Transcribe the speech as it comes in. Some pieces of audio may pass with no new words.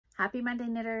Happy Monday,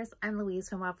 knitters. I'm Louise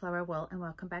from Wildflower Wool, and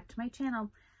welcome back to my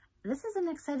channel. This is an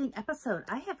exciting episode.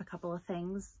 I have a couple of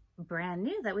things brand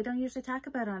new that we don't usually talk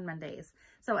about on Mondays.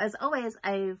 So as always,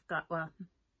 I've got, well,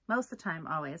 most of the time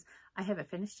always, I have a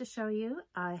finish to show you.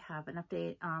 I have an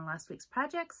update on last week's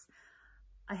projects.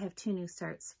 I have 2 new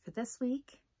starts for this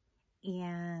week,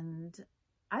 and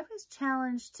I was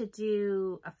challenged to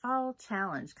do a fall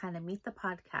challenge, kind of meet the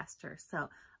podcaster. So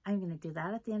I'm going to do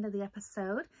that at the end of the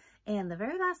episode. And the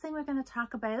very last thing we're going to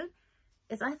talk about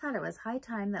is I thought it was high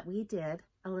time that we did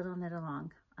a little knit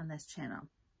along on this channel.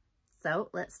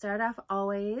 So let's start off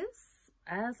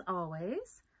as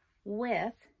always,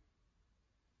 with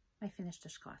my finished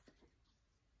dishcloth.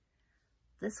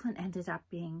 This one ended up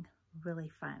being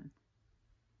really fun.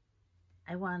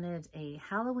 I wanted a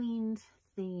Halloween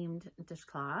themed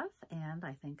dishcloth, and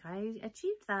I think I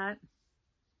achieved that.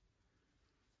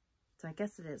 So I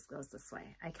guess goes this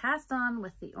way. I cast on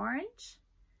with the orange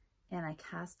and I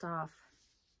cast off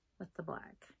with the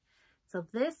black. So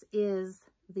this is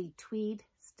the Tweed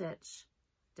Stitch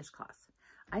dishcloth.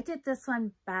 I did this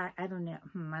one back, I don't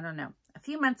know, a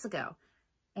few months ago.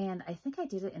 And I think I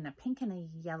did it in a pink and a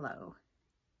yellow.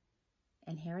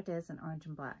 And here it is in orange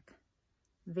and black.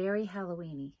 Very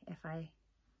Halloween-y, if I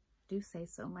do say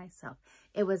so myself.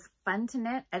 It was fun to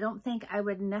knit. I don't think I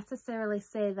would necessarily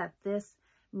say that this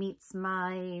meets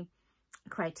my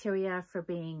criteria for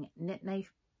being knit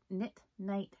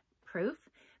night proof,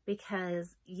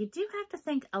 because you do have to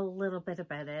think a little bit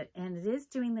about it, and it is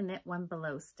doing the knit one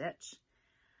below stitch,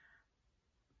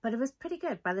 but it was pretty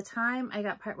good. By the time I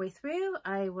got partway through,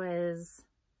 I was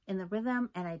in the rhythm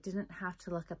and I didn't have to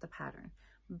look at the pattern,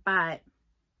 but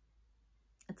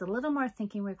it's a little more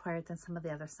thinking required than some of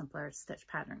the other simpler stitch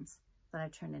patterns that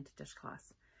I've turned into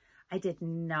dishcloths. I did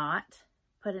not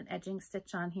put an edging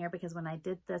stitch on here because when I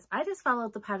did this, I just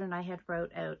followed the pattern I had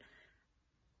wrote out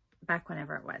back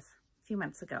whenever it was, a few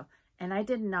months ago. And I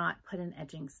did not put an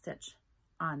edging stitch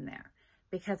on there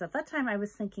because at that time I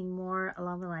was thinking more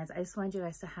along the lines, I just wanted you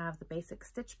guys to have the basic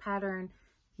stitch pattern,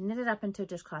 knit it up into a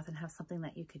dishcloth and have something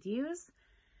that you could use.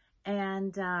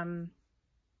 And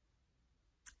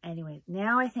anyway,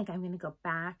 now I think I'm going to go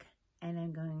back and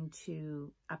I'm going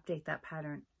to update that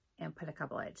pattern and put a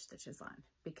couple edge stitches on,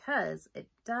 because it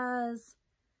does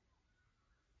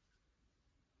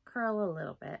curl a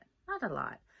little bit, not a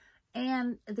lot,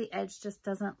 and the edge just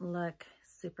doesn't look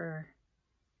super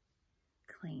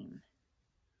clean.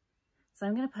 So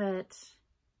I'm going to put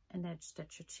an edge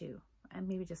stitch or 2, and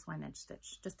maybe just 1 edge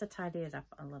stitch, just to tidy it up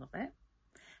a little bit.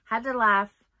 Had to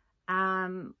laugh.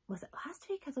 Was it last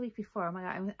week or the week before? Oh my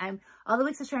God, I'm all the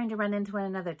weeks are trying to run into one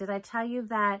another. Did I tell you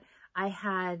that I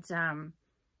had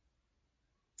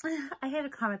a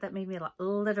comment that made me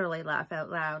literally laugh out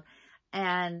loud,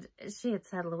 and she had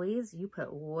said, Louise, you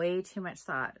put way too much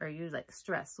thought, or you like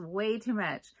stress way too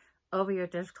much over your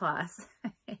dishcloth.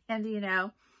 And you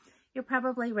know, you're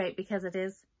probably right, because it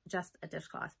is just a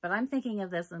dishcloth, but I'm thinking of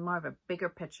this in more of a bigger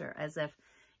picture, as if,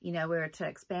 you know, we were to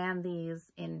expand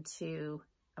these into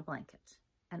a blanket,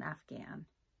 an afghan,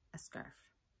 a scarf,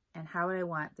 and how would I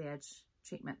want the edge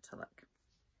treatment to look?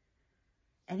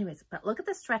 Anyways, but look at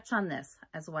the stretch on this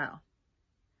as well.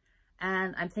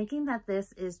 And I'm thinking that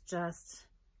this is just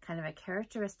kind of a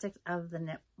characteristic of the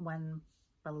knit one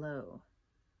below,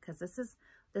 because this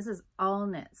is all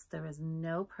knits. There is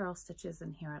no purl stitches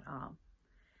in here at all.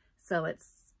 So it's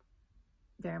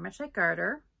very much like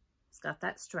garter. It's got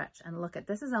that stretch. And look at,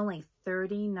 this is only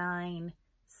 39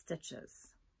 stitches.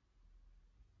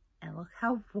 And look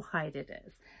how wide it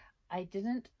is. I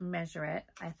didn't measure it.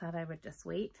 I thought I would just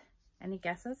wait. Any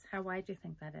guesses? How wide do you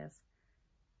think that is?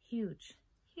 Huge,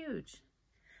 huge.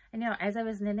 I know, as I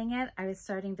was knitting it, I was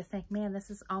starting to think, man, this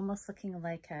is almost looking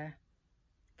like a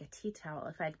tea towel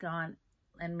if I'd gone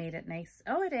and made it nice.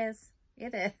 Oh, it is.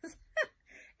 It is.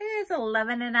 It is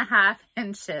 11.5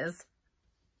 inches.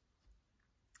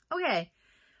 Okay,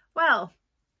 well,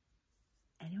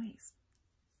 anyways,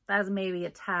 that's maybe a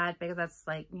tad, because that's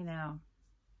like, you know,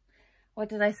 what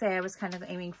did I say? I was kind of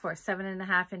aiming for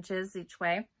 7.5 inches each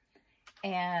way.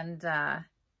 And I'm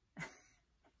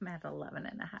at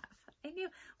 11.5.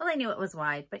 I knew it was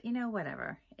wide, but you know,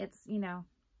 whatever. It's, you know,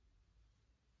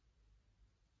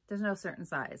 there's no certain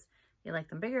size. You like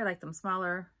them bigger, you like them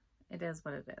smaller. It is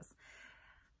what it is.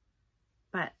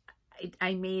 But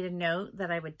I made a note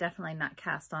that I would definitely not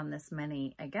cast on this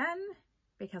many again,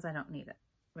 because I don't need it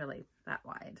really that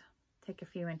wide. Take a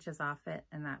few inches off it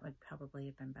and that would probably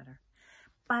have been better.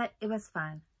 But it was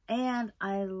fun. And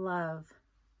I love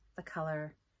the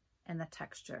color and the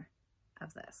texture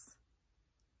of this.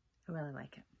 I really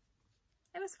like it.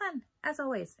 It was fun. As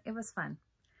always, it was fun.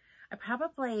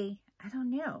 I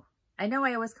don't know, I know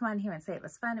I always come on here and say it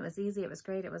was fun, it was easy, it was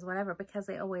great, it was whatever, because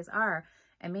they always are.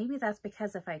 And maybe that's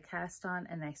because if I cast on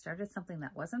and I started something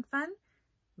that wasn't fun,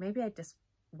 maybe I just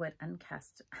would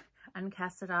uncast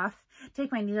it off,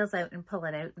 take my needles out and pull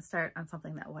it out and start on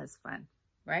something that was fun,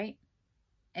 right?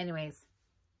 Anyways,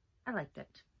 I liked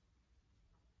it.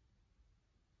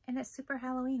 And it's super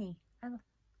Halloween-y.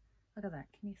 Look at that.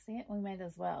 Can you see it? We might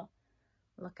as well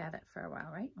look at it for a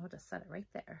while, right? We'll just set it right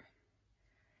there.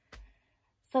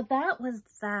 So that was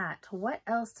that. What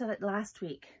else did it last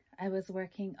week? I was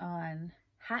working on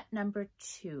hat number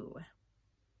 2.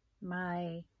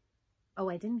 Oh,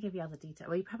 I didn't give you all the detail.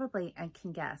 Well, you probably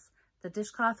can guess. The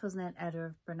dishcloth was knit out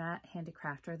of Bernat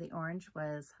Handicrafter. The orange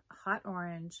was hot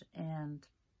orange and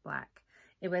black.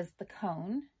 It was the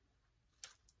cone,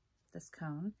 this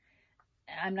cone.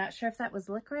 I'm not sure if that was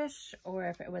licorice or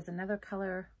if it was another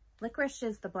color. Licorice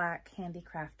is the black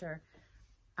Handicrafter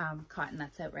cotton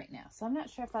that's out right now. So I'm not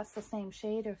sure if that's the same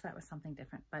shade or if that was something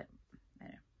different, but I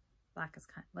don't know. Black is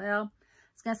kind of, well,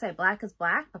 I was going to say black is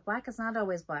black, but black is not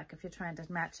always black if you're trying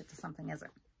to match it to something, is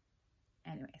it?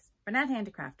 Anyways, Bernat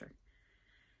Handicrafter.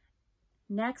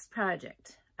 Next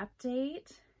project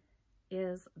update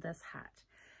is this hat.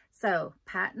 So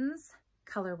Patton's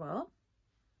color wool,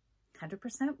 100%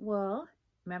 wool.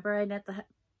 Remember I knit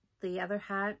the other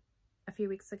hat a few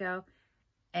weeks ago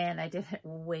and I did it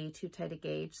way too tight a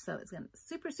gauge. So it's going to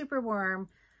super, super warm,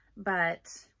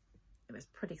 but it was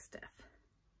pretty stiff.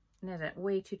 Knit it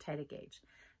way too tight a gauge.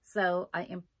 So I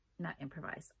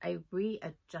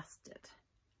readjusted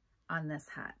on this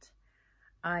hat.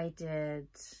 I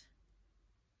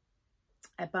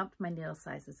bumped my needle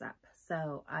sizes up.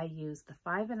 So I used the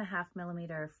 5.5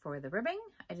 millimeter for the ribbing.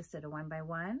 I just did a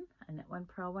 1x1, a knit 1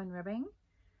 purl 1 ribbing.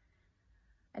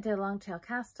 I did a long tail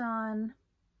cast on,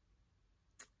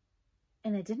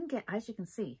 and I didn't get, as you can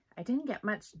see, I didn't get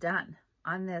much done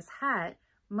on this hat,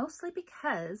 mostly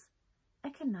because I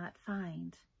could not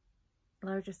find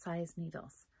larger size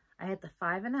needles. I had the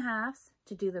 5.5s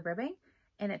to do the ribbing,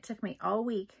 and it took me all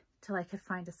week till I could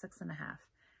find a 6.5.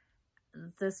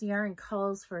 This yarn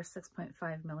calls for a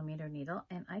 6.5 millimeter needle,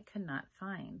 and I could not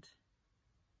find.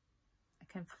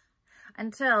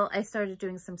 Until I started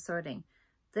doing some sorting.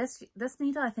 This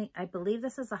needle, I believe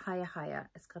this is a Haya.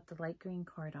 It's got the light green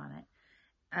cord on it.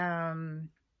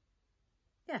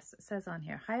 Yes, it says on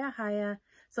here Haya.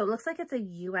 So it looks like it's a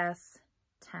US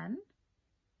 10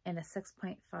 and a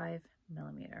 6.5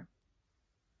 millimeter.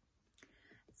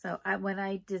 So when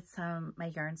I did my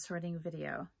yarn sorting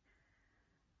video,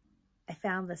 I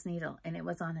found this needle and it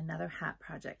was on another hat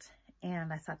project.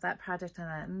 And I thought that project,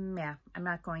 yeah, I'm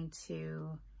not going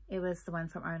to. It was the one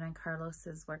from Arna and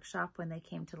Carlos's workshop when they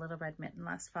came to Little Red Mitten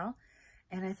last fall.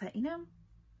 And I thought,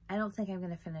 I don't think I'm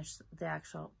going to finish the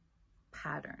actual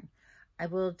pattern.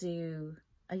 I'll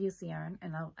use the yarn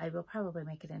and I will probably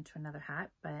make it into another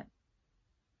hat, but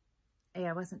yeah,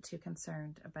 I wasn't too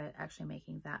concerned about actually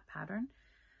making that pattern.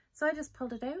 So I just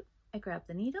pulled it out. I grabbed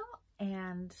the needle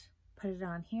and put it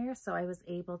on here. So I was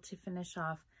able to finish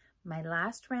off my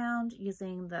last round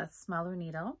using the smaller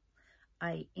needle.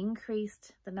 I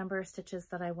increased the number of stitches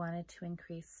that I wanted to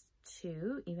increase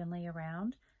to evenly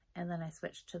around, and then I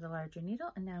switched to the larger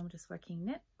needle, and now I'm just working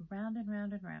knit round and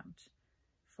round and round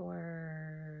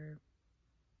for,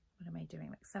 what am I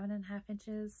doing, like 7.5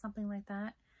 inches, something like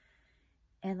that.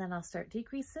 And then I'll start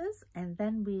decreases, and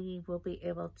then we will be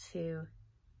able to,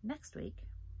 next week,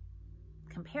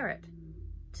 compare it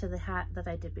to the hat that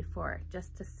I did before,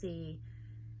 just to see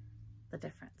the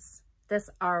difference. This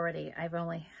already, I've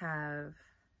only have,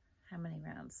 how many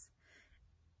rounds?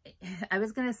 I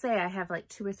was going to say I have like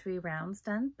 2 or 3 rounds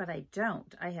done, but I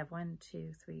don't. I have 1,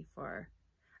 2, 3, 4.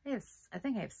 I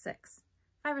think I have 6,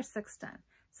 5 or 6 done.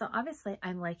 So obviously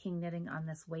I'm liking knitting on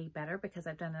this way better because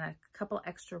I've done a couple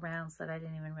extra rounds that I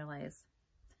didn't even realize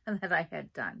that I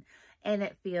had done. And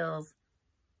it feels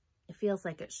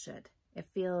like it should. It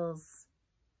feels,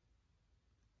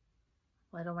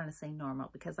 well, I don't want to say normal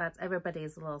because that's,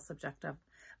 everybody's a little subjective,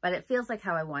 but it feels like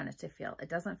how I want it to feel. It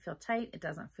doesn't feel tight. It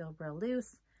doesn't feel real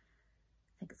loose.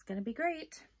 I think it's going to be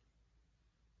great.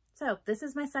 So this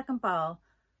is my second ball.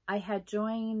 I had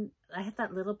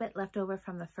that little bit left over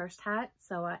from the first hat.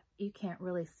 So you can't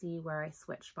really see where I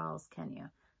switched balls, can you?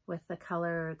 With the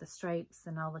color, the stripes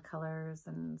and all the colors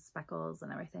and speckles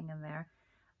and everything in there.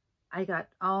 I got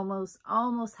almost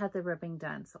had the ribbing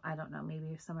done. So I don't know,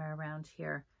 maybe somewhere around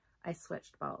here I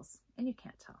switched balls and you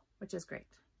can't tell, which is great.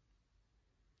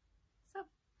 So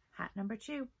hat number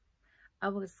 2. I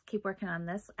will just keep working on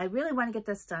this. I really want to get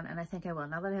this done and I think I will.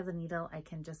 Now that I have the needle, I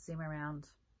can just zoom around,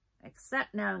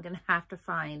 except now I'm going to have to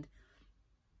find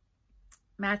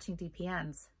matching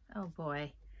DPNs. Oh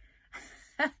boy.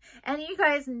 And you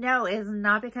guys know it's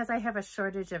not because I have a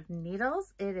shortage of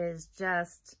needles. It is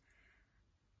just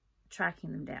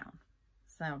tracking them down.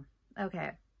 So,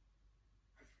 okay.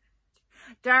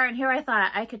 Darn, here I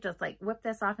thought I could just like whip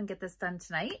this off and get this done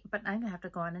tonight, but I'm gonna have to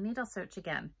go on a needle search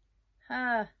again.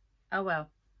 Oh well.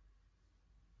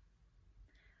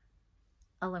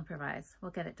 I'll improvise.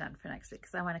 We'll get it done for next week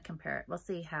because I want to compare it. We'll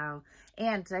see how.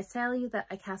 And did I tell you that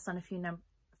I cast on a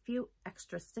few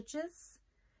extra stitches?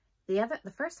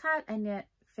 The first hat I knit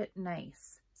fit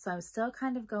nice, so I'm still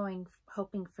kind of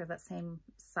hoping for that same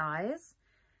size.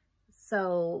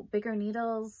 So bigger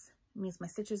needles means my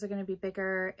stitches are going to be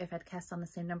bigger. If I'd cast on the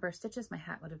same number of stitches, my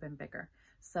hat would have been bigger.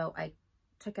 So I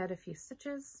took out a few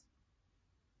stitches.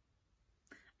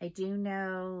 I do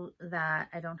know that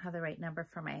I don't have the right number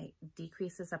for my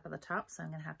decreases up at the top, so I'm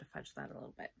going to have to fudge that a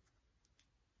little bit.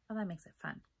 Well, that makes it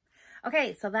fun.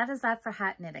 Okay, so that is that for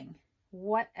hat knitting.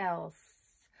 What else?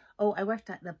 Oh, I worked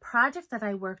on the project that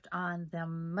I worked on the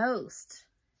most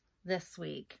this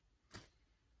week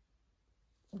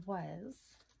was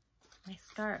my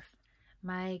scarf,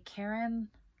 my Karen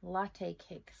latte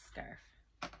cake scarf.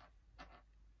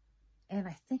 And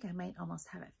I think I might almost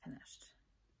have it finished.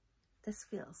 This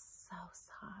feels so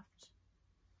soft.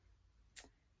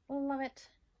 Love it.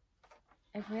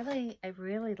 I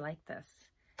really like this.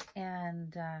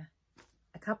 And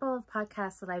a couple of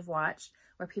podcasts that I've watched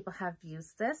where people have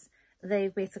used this, they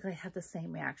basically have the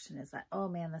same reaction, is that, oh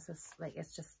man, this is like, it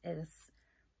is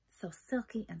so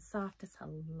silky and soft. It's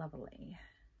lovely.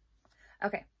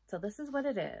 Okay, so this is what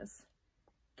it is.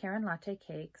 Karen latte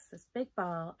cakes, this big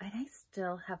ball, and I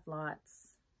still have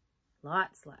lots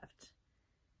left.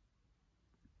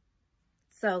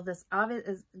 So this obvious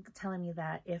is telling me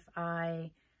that if I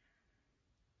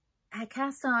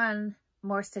cast on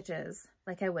more stitches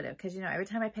like I would have, because, you know, every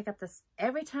time I pick up the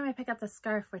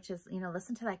scarf, which is, you know,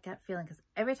 listen to that gut feeling, because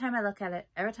every time I look at it,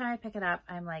 every time I pick it up,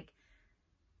 I'm like,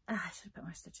 I should have put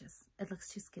more stitches. It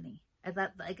looks too skinny.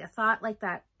 Like a thought like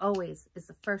that always is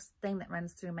the first thing that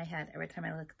runs through my head every time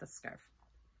I look at the scarf.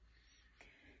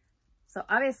 So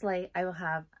obviously I will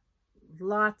have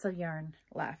lots of yarn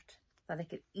left that I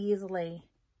could easily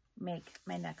make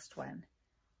my next one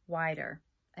wider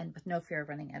and with no fear of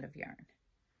running out of yarn.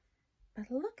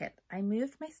 But look I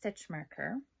moved my stitch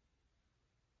marker.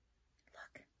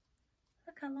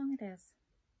 Look how long it is.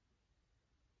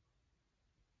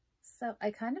 So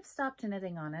I kind of stopped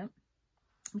knitting on it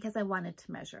because I wanted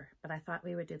to measure, but I thought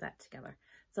we would do that together.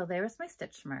 So there was my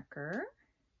stitch marker.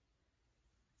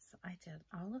 So I did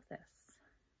all of this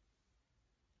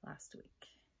last week.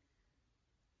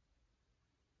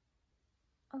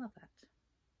 All of that.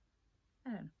 I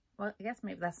don't know. Well, I guess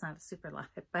maybe that's not a super lot,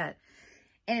 but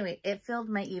anyway, it filled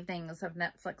my evenings of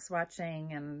Netflix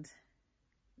watching and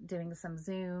doing some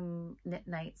Zoom knit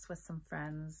nights with some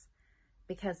friends,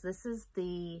 because this is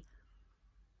the,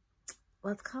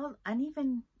 well, it's called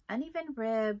uneven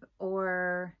rib,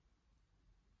 or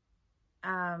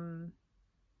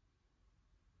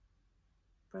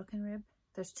broken rib.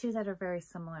 There's two that are very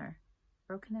similar,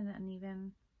 broken and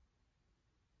uneven.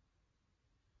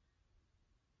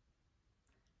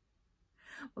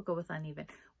 We'll go with uneven.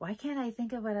 Why can't I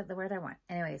think of the word I want?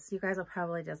 Anyways, you guys will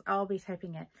probably just all be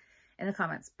typing it in the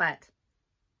comments, but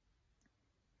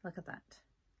look at that.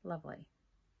 Lovely.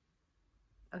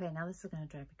 Okay, now this is going to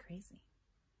drive me crazy.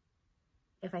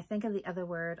 If I think of the other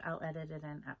word, I'll edit it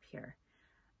in up here.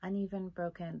 Uneven,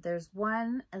 broken. There's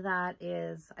one that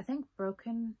is, I think,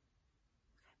 broken.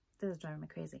 This is driving me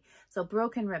crazy. So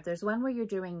broken rib. There's one where you're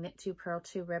doing knit 2, purl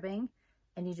 2 ribbing,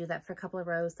 and you do that for a couple of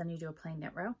rows, then you do a plain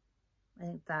knit row. I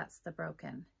think that's the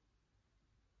broken.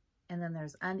 And then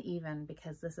there's uneven,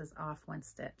 because this is off 1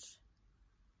 stitch.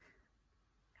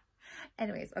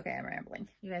 Anyways, okay, I'm rambling.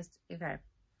 You guys, okay.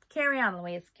 Carry on,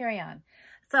 Louise, carry on.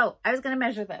 So I was going to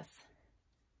measure this.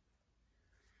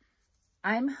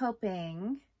 I'm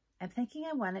thinking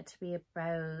I want it to be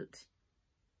about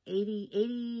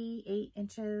 88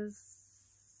 inches,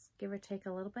 give or take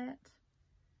a little bit.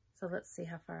 So let's see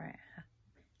how far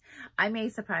I may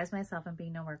surprise myself and be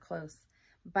nowhere close,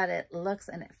 but it looks,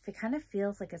 and it kind of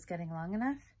feels like it's getting long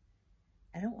enough.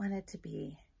 I don't want it to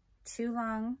be too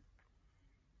long.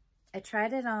 I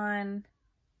tried it on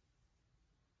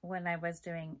when I was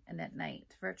doing a knit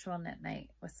night, virtual knit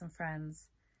night with some friends.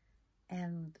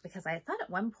 And because I thought at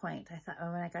one point, I thought,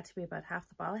 oh, when I got to be about half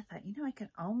the ball, I thought, you know, I could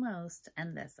almost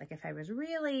end this. Like if I was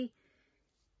really,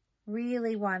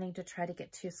 really wanting to try to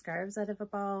get 2 scarves out of a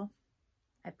ball,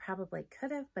 I probably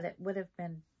could have, but it would have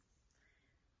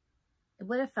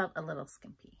felt a little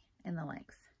skimpy in the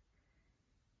length.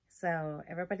 So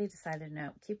everybody decided,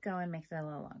 no, keep going, make it a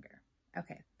little longer.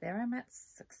 Okay, there I'm at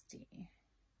 60.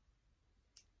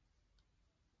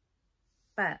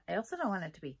 but I also don't want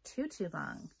it to be too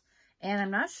long. And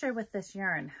I'm not sure with this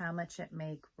yarn how much it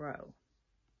may grow.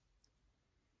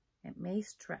 It may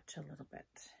stretch a little bit.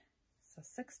 So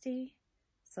 60,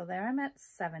 so there I'm at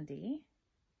 70.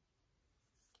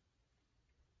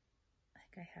 I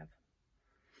think I have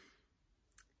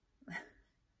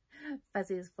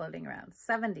fuzzies floating around.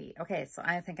 70. Okay, so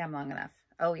I think I'm long enough.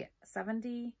 Oh yeah,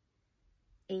 70,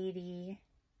 80.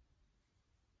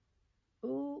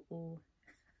 Ooh.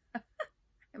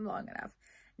 I'm long enough.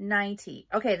 90.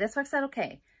 Okay, this works out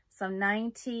okay. So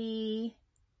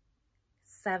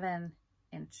 97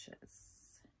 inches.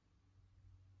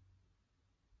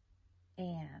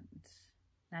 And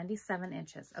 97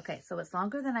 inches. Okay, so it's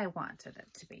longer than I wanted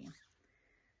it to be.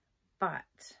 But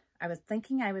I was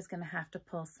thinking I was going to have to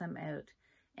pull some out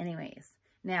anyways.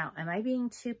 Now, am I being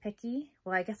too picky?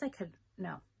 Well, I guess I could.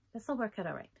 No, this will work out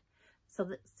all right. So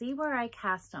see where I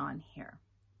cast on here?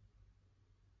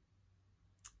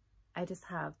 I just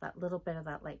have that little bit of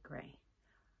that light gray.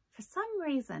 For some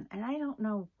reason, and I don't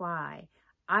know why,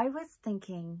 I was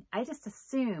thinking, I just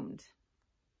assumed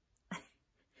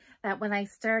that when I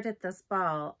started this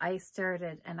ball, I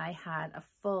started and I had a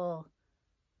full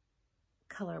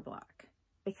color block.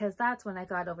 Because that's when I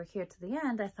got over here to the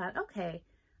end, I thought, okay,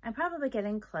 I'm probably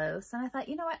getting close. And I thought,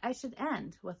 you know what, I should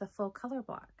end with a full color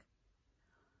block.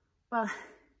 Well,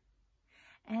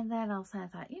 and then all of a sudden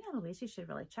I thought, you know, Louise, you should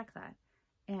really check that.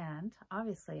 And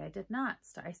obviously I did not.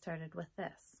 I started with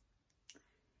this.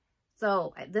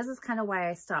 So this is kind of why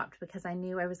I stopped, because I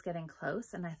knew I was getting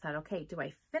close and I thought, okay, do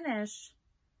I finish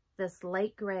this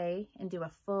light gray and do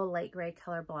a full light gray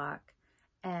color block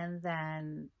and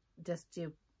then just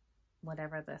do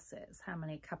whatever this is, how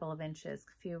many couple of inches,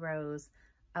 few rows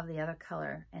of the other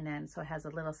color, and then so it has a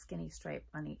little skinny stripe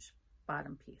on each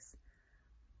bottom piece.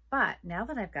 But now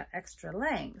that I've got extra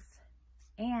length,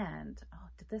 and oh,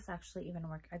 did this actually even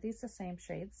work? Are these the same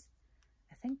shades?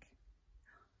 I think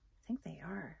they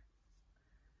are.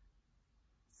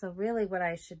 So really what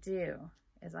I should do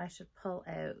is I should pull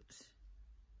out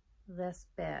this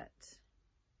bit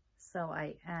so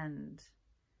I end.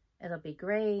 It'll be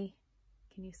gray,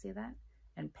 can you see that?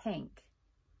 And pink,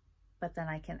 but then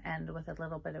I can end with a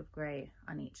little bit of gray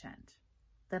on each end.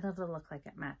 Then it'll look like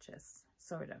it matches,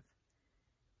 sort of.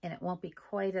 And it won't be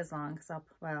quite as long because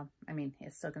well, I mean,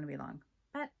 it's still going to be long,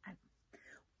 but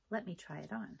let me try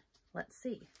it on. Let's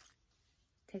see.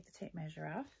 Take the tape measure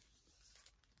off.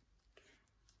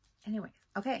 Anyway,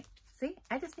 okay, see,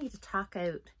 I just need to talk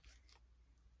out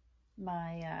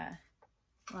my,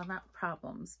 well, not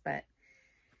problems, but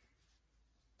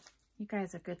you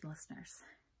guys are good listeners.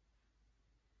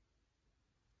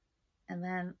 And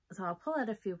then, so I'll pull out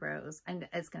a few rows, and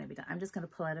it's going to be done. I'm just going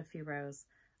to pull out a few rows.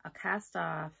 I'll cast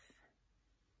off,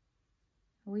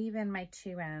 weave in my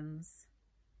two ends,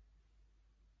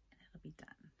 and it'll be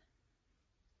done.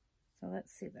 So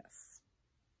let's see this.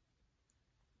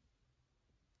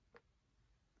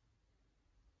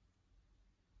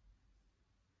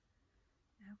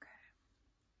 Okay.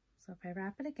 So if I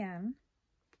wrap it again,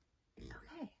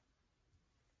 okay.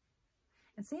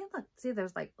 And see, look, see,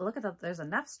 there's like, look at there's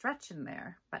enough stretch in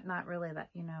there, but not really that,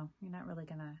 you know, you're not really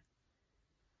gonna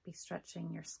be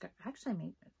stretching your skirt. Actually,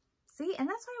 maybe, see, and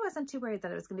that's why I wasn't too worried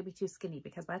that it was going to be too skinny,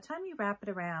 because by the time you wrap it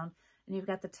around and you've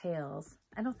got the tails,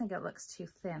 I don't think it looks too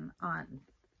thin on,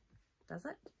 does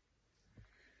it?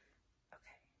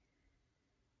 Okay.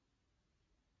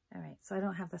 All right, so I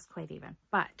don't have this quite even,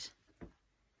 but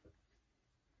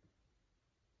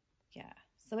yeah,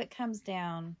 so it comes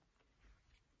down.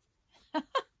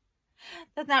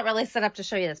 That's not really set up to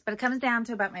show you this, but it comes down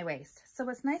to about my waist. So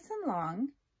it's nice and long.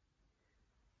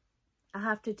 I'll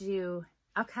have to do,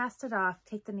 I'll cast it off,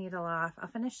 take the needle off, I'll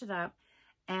finish it up,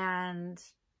 and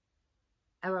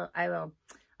I'll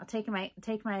take my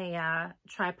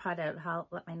tripod out. I'll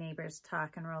let my neighbors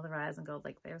talk and roll their eyes and go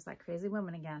like, there's that crazy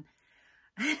woman again.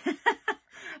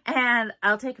 And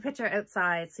I'll take a picture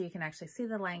outside so you can actually see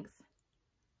the length.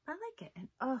 I like it, and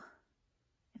oh,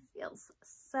 it feels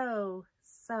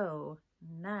so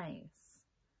nice.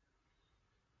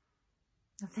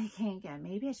 I'm thinking again,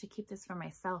 maybe I should keep this for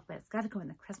myself, but it's got to go in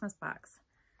the Christmas box.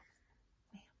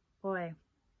 Boy,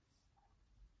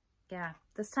 yeah,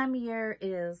 this time of year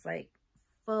is like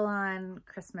full on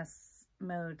Christmas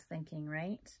mode thinking,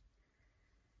 right?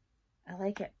 I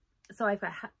like it. So I've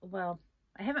got, well,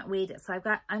 I haven't weighed it, so I've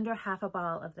got under half a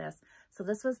ball of this. So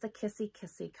this was the Kissy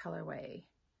Kissy colorway.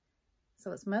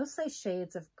 So it's mostly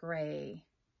shades of gray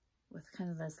with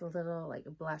kind of this little like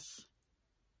blush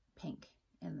pink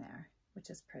in there, which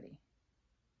is pretty.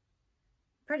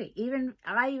 Pretty.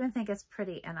 I even think it's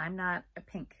pretty, and I'm not a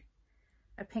pink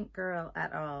a pink girl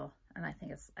at all. And I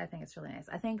think it's really nice.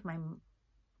 I think my,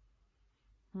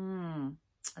 I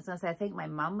was gonna say, I think my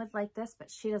mom would like this,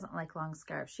 but she doesn't like long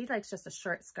scarves. She likes just a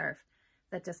short scarf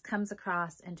that just comes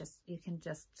across and just, you can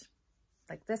just,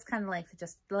 like this kind of length,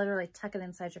 just literally tuck it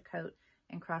inside your coat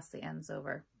and cross the ends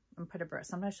over and put a brooch.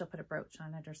 Sometimes she'll put a brooch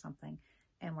on it or something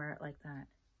and wear it like that.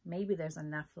 Maybe there's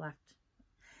enough left.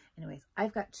 Anyways,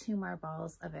 I've got 2 more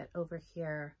balls of it over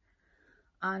here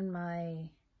on my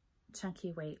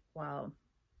chunky weight wall.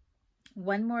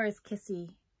 One more is Kissy,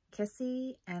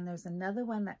 and there's another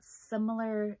one that's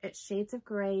similar. It's shades of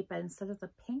gray, but instead of the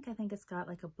pink, I think it's got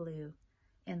like a blue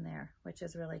in there, which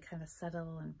is really kind of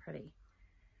subtle and pretty.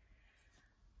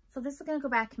 So this is going to go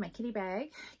back in my kitty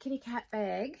cat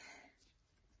bag.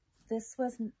 This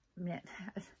was knit.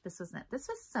 This was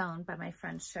sewn by my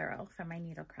friend Cheryl from my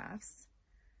Needle Crafts.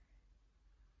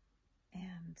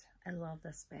 And I love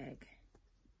this bag.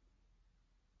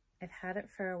 I've had it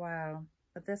for a while,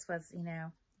 but this was, you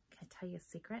know, can I tell you a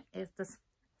secret?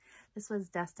 This was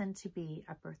destined to be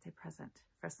a birthday present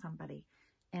for somebody.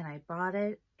 And I bought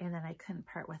it and then I couldn't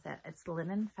part with it. It's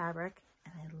linen fabric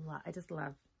and I just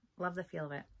love the feel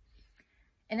of it.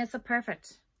 And it's a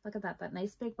perfect, look at that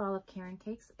nice big ball of Karen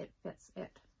cakes. It fits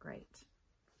it great.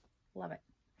 Love it.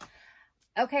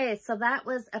 Okay, so that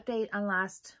was update on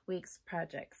last week's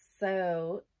projects.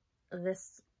 So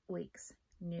this week's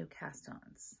new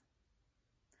cast-ons.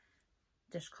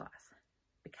 Dishcloth.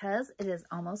 Because it is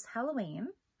almost Halloween,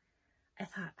 I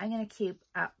thought I'm going to keep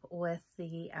up with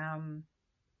the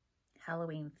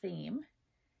Halloween theme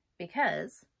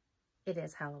because it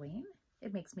is Halloween.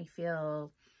 It makes me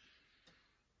feel,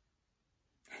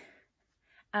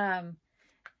 I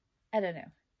don't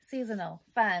know, seasonal,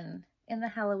 fun, in the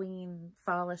Halloween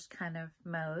fallish kind of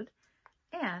mode.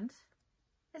 And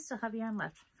I still have yarn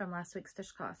left from last week's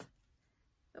dishcloth.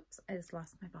 Oops, I just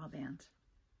lost my ball band.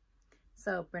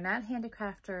 So Bernat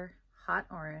Handicrafter Hot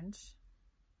Orange.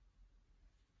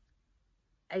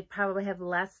 I probably have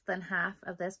less than half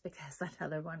of this because that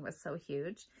other one was so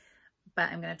huge.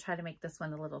 But I'm going to try to make this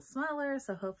one a little smaller,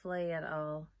 so hopefully it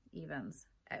all evens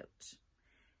out.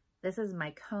 This is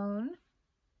my cone.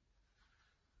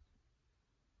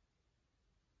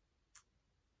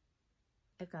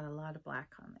 I've got a lot of black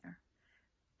on there.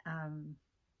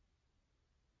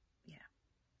 Yeah.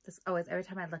 This always, every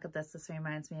time I look at this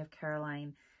reminds me of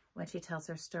Caroline when she tells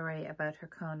her story about her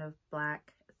cone of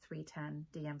black 310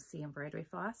 DMC embroidery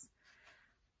floss.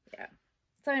 Yeah.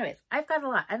 So anyways, I've got a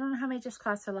lot. I don't know how many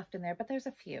dishcloths are left in there, but there's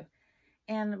a few.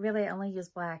 And really I only use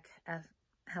black at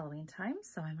Halloween time,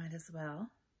 so I might as well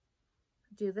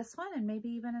do this one and maybe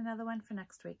even another one for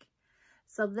next week.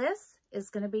 So this is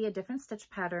going to be a different stitch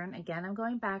pattern. Again, I'm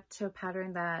going back to a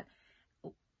pattern that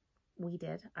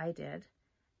I did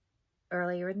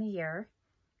earlier in the year.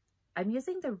 I'm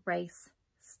using the rice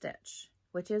stitch,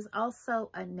 which is also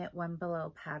a knit one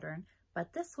below pattern,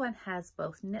 but this one has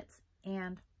both knits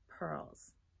and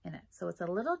pearls in it. So it's a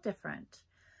little different.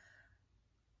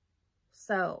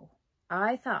 So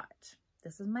I thought,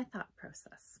 this is my thought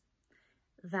process,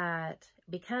 that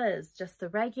because just the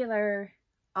regular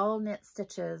all knit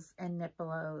stitches and knit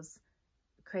belows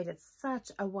created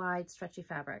such a wide stretchy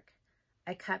fabric,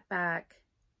 I cut back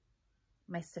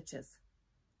my stitches.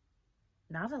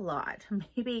 Not a lot,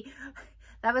 maybe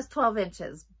that was 12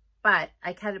 inches, but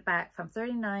I cut it back from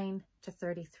 39 to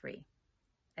 33.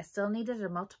 I still needed a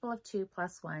multiple of 2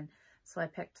 plus 1, so I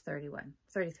picked 33.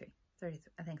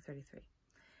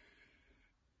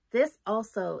 This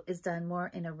also is done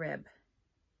more in a rib.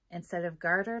 Instead of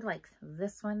garter like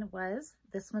this one was,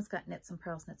 this one's got knits and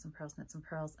pearls, knits and pearls, knits and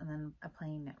pearls, and then a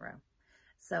plain knit row.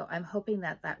 So I'm hoping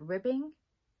that that ribbing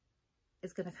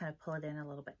is going to kind of pull it in a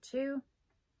little bit too,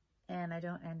 and I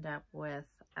don't end up with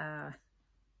a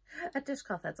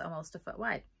dishcloth that's almost a foot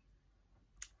wide.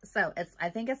 So I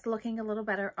think it's looking a little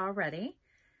better already.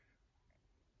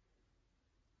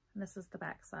 And this is the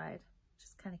back side, which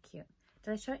is kind of cute.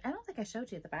 Did I show you? I don't think I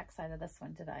showed you the back side of this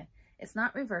one, did I? It's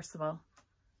not reversible,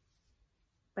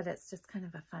 but it's just kind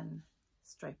of a fun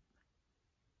stripe,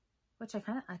 which I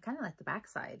kind of like the back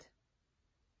side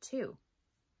too.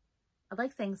 I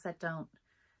like things that don't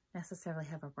necessarily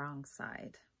have a wrong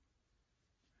side.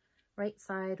 Right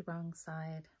side, wrong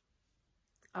side.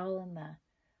 It's all in the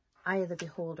eye of the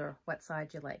beholder, what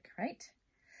side you like, right?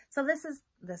 So this is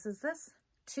this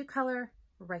 2-color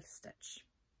rice stitch.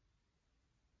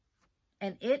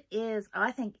 And it is,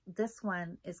 I think this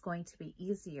one is going to be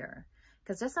easier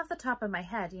because just off the top of my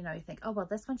head, you know, you think, oh, well,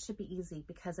 this one should be easy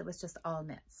because it was just all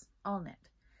knits, all knit.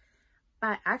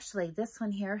 But actually this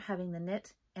one here, having the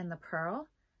knit and the pearl,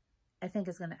 I think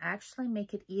is going to actually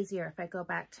make it easier if I go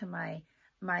back to my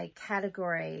my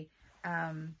category,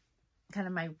 kind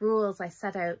of my rules I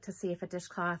set out to see if a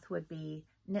dishcloth would be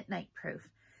knit night proof.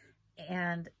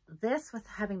 And this, with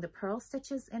having the purl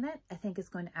stitches in it, I think is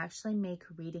going to actually make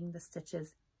reading the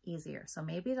stitches easier. So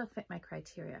maybe it'll fit my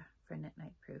criteria for knit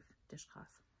night proof dishcloth.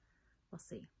 We'll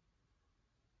see.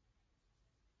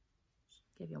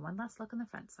 Give you one last look on the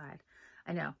front side.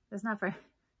 I know there's not very,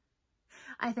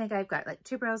 I think I've got like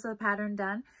 2 rows of the pattern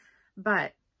done,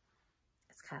 but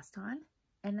it's cast on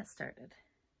and it started.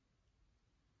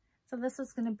 So this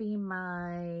is going to be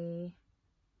my,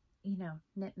 you know,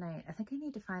 knit night. I think I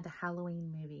need to find a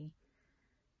Halloween movie.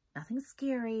 Nothing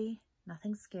scary,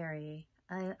 nothing scary.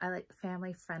 I like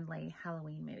family-friendly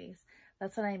Halloween movies.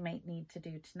 That's what I might need to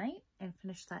do tonight and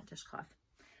finish that dishcloth.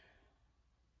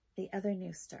 The other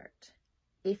new start.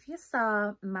 If you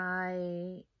saw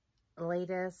my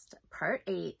latest part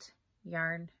 8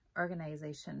 yarn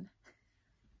organization,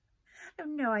 I have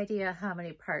no idea how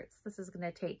many parts this is going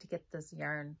to take to get this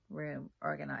yarn room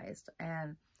organized.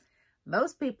 And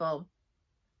most people,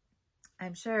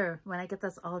 I'm sure when I get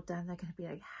this all done, they're going to be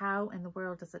like, how in the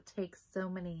world does it take so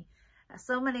many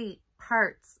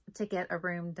parts to get a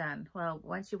room done? Well,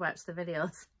 once you watch the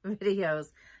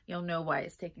videos, you'll know why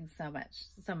it's taking so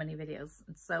many videos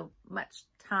and so much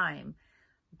time,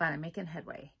 but I'm making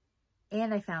headway.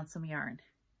 And I found some yarn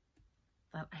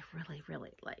that I really,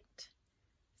 really liked.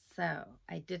 So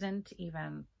I didn't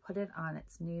even put it on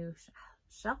its new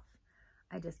shelf.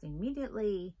 I just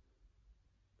immediately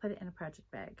put it in a project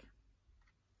bag.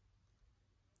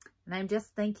 And I'm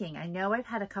just thinking, I know I've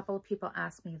had a couple of people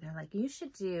ask me, they're like, you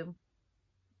should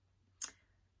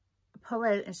pull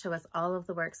out and show us all of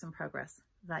the works in progress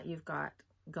that you've got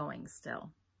going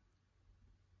still.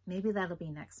 Maybe that'll be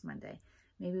next Monday.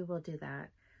 Maybe we'll do that.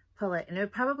 Pull it. And it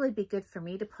would probably be good for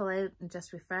me to pull out and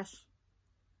just refresh,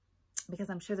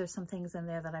 because I'm sure there's some things in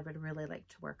there that I would really like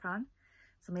to work on.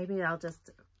 So maybe I'll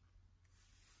just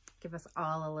give us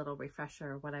all a little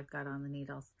refresher of what I've got on the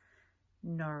needles.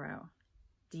 Noro.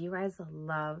 Do you guys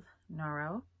love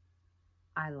Noro?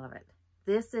 I love it.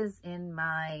 This is in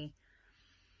my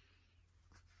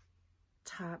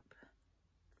top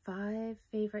 5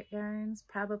 favorite yarns,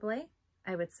 probably.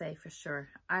 I would say for sure.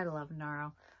 I love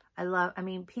Noro. I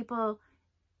mean, people,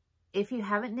 if you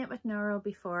haven't knit with Noro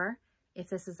before, if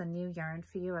this is a new yarn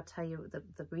for you, I'll tell you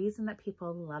the reason that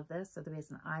people love this, or the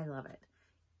reason I love it,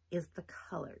 is the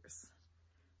colors.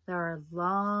 There are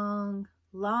long,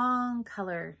 long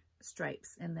color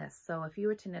stripes in this. So if you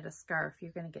were to knit a scarf,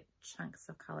 you're going to get chunks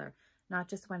of color, not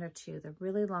just 1 or 2. They're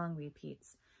really long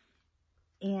repeats.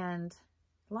 And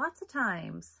lots of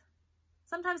times,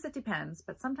 sometimes it depends,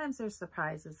 but sometimes there's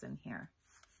surprises in here.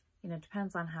 You know, it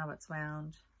depends on how it's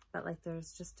wound, but like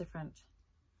there's just different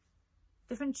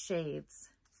shades.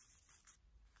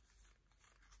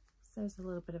 So there's a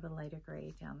little bit of a lighter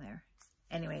gray down there.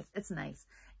 Anyways, it's nice.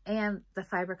 And the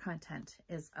fiber content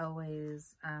is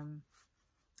always,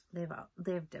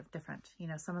 they're different. You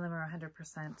know, some of them are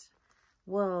 100%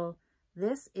 wool.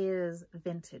 This is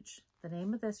vintage. The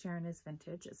name of this yarn is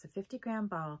vintage. It's a 50-gram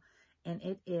ball, and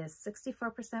it is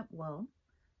 64% wool,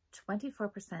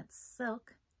 24%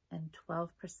 silk, and 12%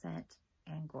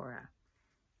 Angora.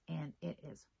 And it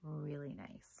is really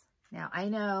nice. Now, I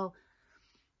know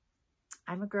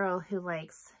I'm a girl who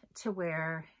likes to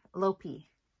wear Lopi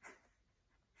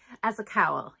as a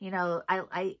cowl. You know,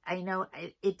 I know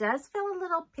it does feel a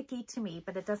little picky to me,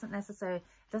 but it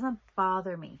doesn't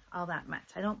bother me all that much.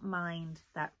 I don't mind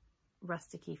that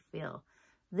rusticy feel.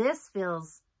 This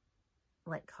feels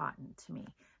like cotton to me.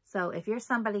 So if you're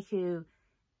somebody who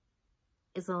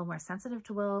is a little more sensitive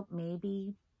to wool,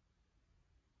 maybe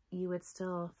you would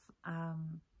still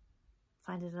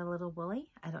find it a little woolly.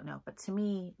 I don't know. But to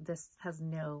me, this has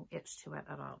no itch to it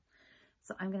at all.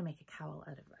 So I'm going to make a cowl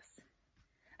out of this.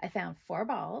 I found 4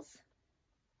 balls.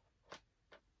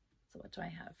 So what do I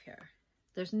have here?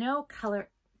 There's no color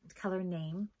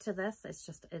name to this.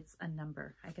 It's a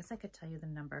number. I guess I could tell you the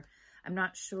number. I'm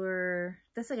not sure.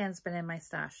 This again's been in my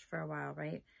stash for a while,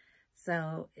 right?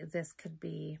 So this could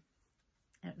be,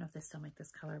 I don't know if they still make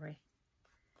this colorway.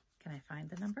 Can I find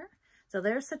the number? So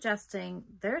they're saying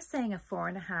a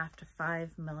 4.5 to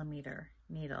 5 millimeter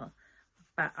needle,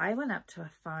 but I went up to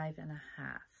a 5.5.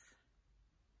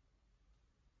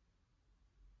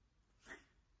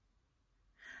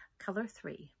 Color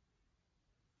 3.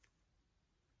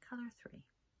 Color 3,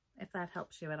 if that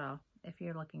helps you at all. If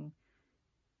you're looking,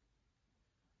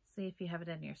 see if you have it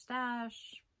in your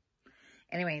stash.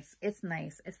 Anyways, it's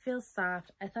nice. It feels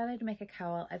soft. I thought I'd make a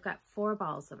cowl. I've got 4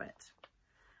 balls of it.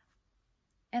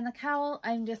 And the cowl,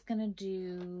 I'm just going to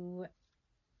do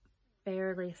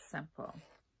fairly simple.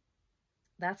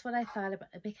 that's what I thought about,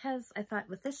 because I thought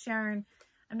with this yarn,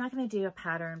 I'm not going to do a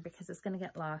pattern because it's going to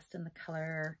get lost in the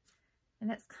color.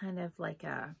 And it's kind of like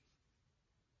a,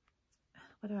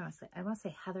 what do I want to say? I want to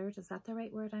say heathered. Is that the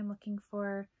right word I'm looking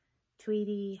for?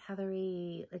 Tweedy,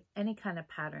 heathery, like any kind of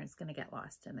pattern is going to get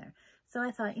lost in there. So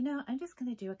I thought, you know, I'm just going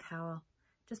to do a cowl.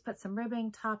 Just put some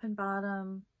ribbing top and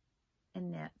bottom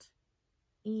and knit.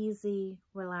 Easy,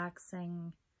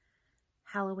 relaxing,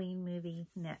 Halloween movie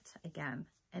knit again.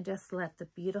 And just let the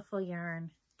beautiful yarn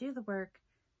do the work.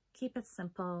 Keep it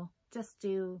simple. Just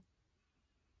do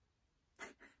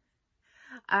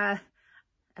a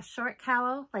short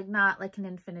cowl, like not like an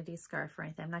infinity scarf or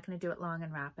anything. I'm not going to do it long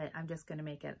and wrap it. I'm just going to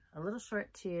make it a little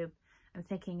short tube. I'm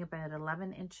thinking about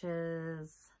 11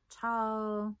 inches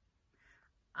tall.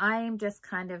 I'm just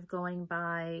kind of going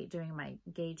by doing my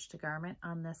gauge to garment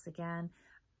on this again,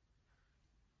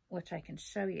 which I can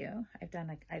show you.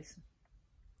 I've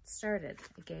started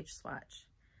a gauge swatch.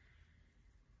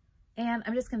 And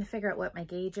I'm just going to figure out what my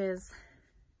gauge is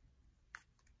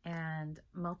and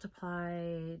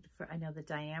multiplied for, I know the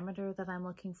diameter that I'm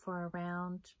looking for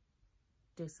around,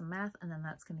 do some math, and then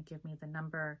that's going to give me the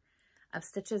number of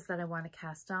stitches that I want to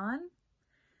cast on.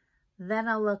 Then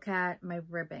I'll look at my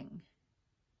ribbing,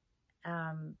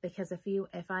 because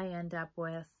if I end up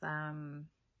with, I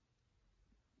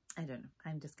don't know,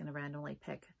 I'm just going to randomly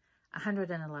pick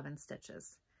 111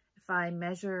 stitches. If I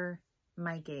measure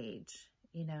my gauge,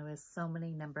 you know, is so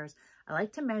many numbers. I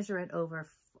like to measure it over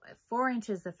 4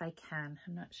 inches if I can.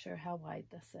 I'm not sure how wide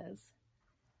this is.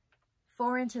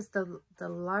 4 inches, the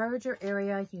larger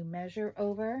area you measure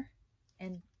over,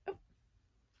 and oh,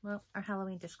 well, our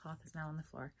Halloween dishcloth is now on the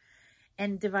floor,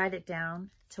 and divide it down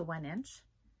to 1 inch.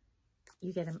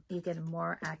 You get a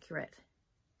more accurate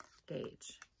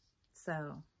gauge.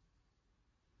 So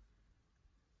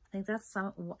I think that's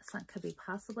some could be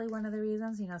possibly one of the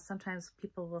reasons. You know, sometimes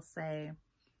people will say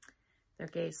their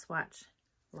gauge swatch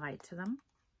lied to them.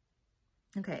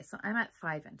 Okay, so I'm at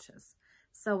 5 inches.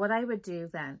 So what I would do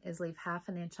then is leave ½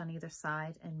 an inch on either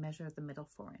side and measure the middle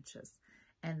 4 inches.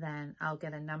 And then I'll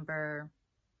get a number,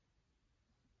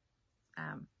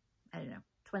 I don't know,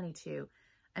 22.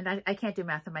 And I can't do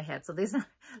math in my head. So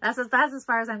that's as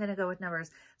far as I'm going to go with numbers.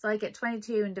 So I get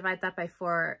 22 and divide that by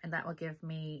 4, and that will give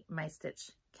me my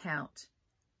stitch count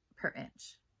per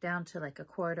inch, down to like a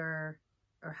quarter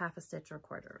or half a stitch or a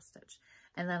quarter of a stitch.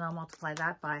 And then I'll multiply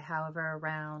that by however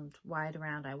wide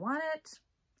around I want it.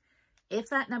 If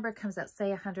that number comes out,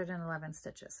 say 111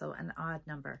 stitches, so an odd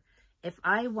number. If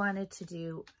I wanted to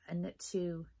do a knit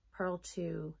 2, purl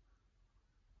 2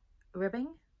 ribbing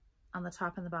on the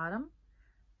top and the bottom,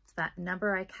 that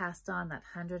number I cast on, that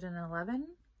 111,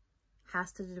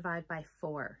 has to divide by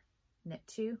 4. Knit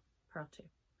 2, purl 2.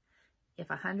 If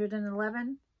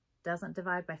 111 doesn't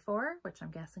divide by 4, which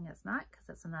I'm guessing it's not because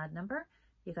it's an odd number,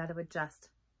 you got to adjust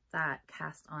that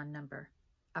cast on number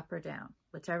up or down.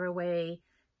 Whichever way,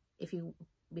 if you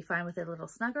be fine with it a little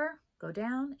snugger, go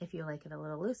down. If you like it a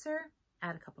little looser,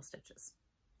 add a couple stitches.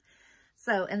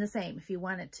 So, and the same, if you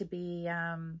want it to be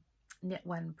knit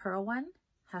 1, purl 1,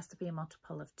 has to be a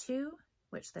multiple of 2,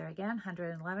 which there again,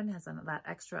 111 has that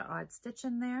extra odd stitch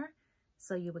in there.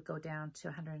 So you would go down to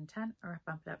 110 or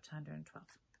bump it up to 112.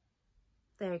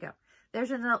 There you go.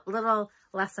 There's a little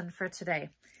lesson for today.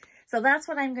 So that's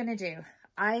what I'm going to do.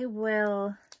 I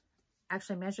will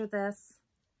actually measure this.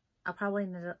 I'll probably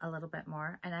knit a little bit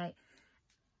more. And I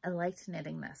liked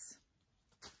knitting this.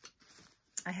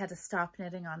 I had to stop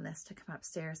knitting on this to come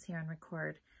upstairs here and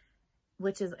record,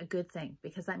 which is a good thing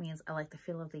because that means I like the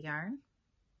feel of the yarn.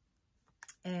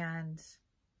 And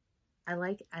I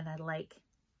like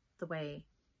the way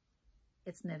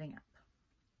it's knitting up.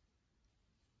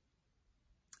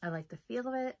 I like the feel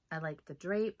of it. I like the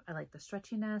drape. I like the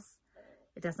stretchiness.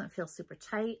 It doesn't feel super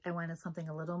tight. I wanted something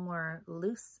a little more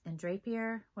loose and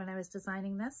drapier when I was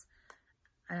designing this.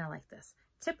 And I like this.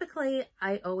 Typically,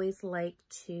 I always like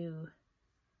to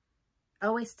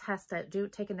test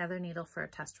out, take another needle for a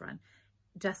test run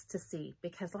just to see,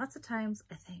 because lots of times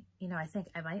I think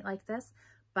I might like this,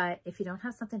 but if you don't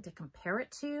have something to compare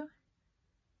it to,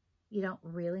 you don't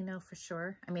really know for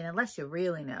sure. I mean, unless you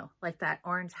really know, like that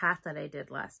orange hat that I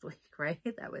did last week, right?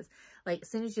 That was like, as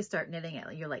soon as you start knitting it,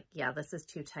 you're like, yeah, this is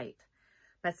too tight.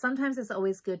 But sometimes it's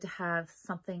always good to have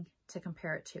something to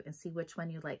compare it to and see which one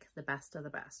you like the best of the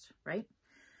best, right?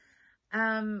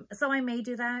 So I may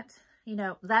do that. You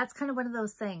know, that's kind of one of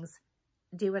those things.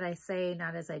 Do what I say,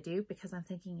 not as I do, because I'm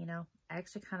thinking, you know, I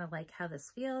actually kind of like how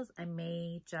this feels. I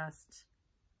may just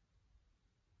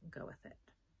go with it.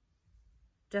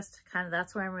 Just kind of,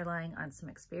 that's where I'm relying on some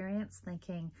experience,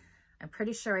 thinking I'm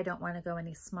pretty sure I don't want to go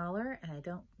any smaller, and I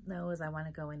don't know as I want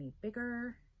to go any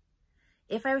bigger.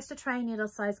 If I was to try needle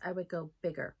size, I would go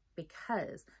bigger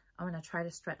because I'm going to try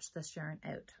to stretch this yarn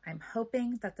out. I'm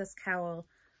hoping that this cowl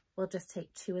will just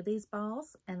take 2 of these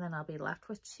balls, and then I'll be left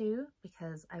with 2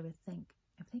 because I'm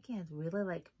thinking I'd really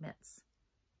like mitts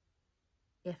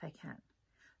if I can.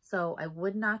 So I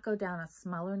would not go down a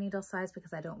smaller needle size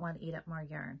because I don't want to eat up more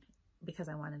yarn, because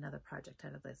I want another project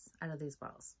out of these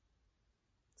balls.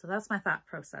 So that's my thought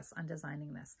process on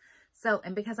designing this. So,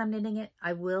 and because I'm knitting it,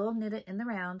 I will knit it in the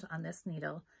round on this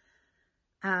needle.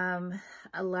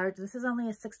 This is only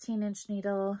a 16-inch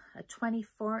needle. A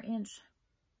 24-inch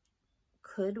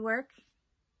could work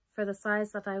for the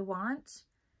size that I want.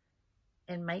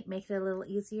 It might make it a little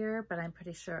easier, but I'm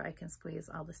pretty sure I can squeeze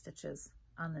all the stitches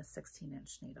on this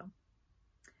 16-inch needle.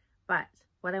 But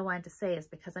what I wanted to say is,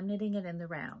 because I'm knitting it in the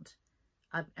round,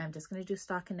 I'm just going to do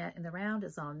stockinette in the round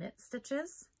is all knit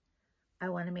stitches. I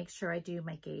want to make sure I do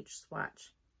my gauge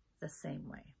swatch the same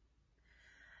way.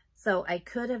 So I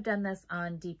could have done this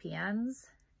on DPNs,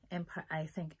 and I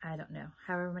don't know,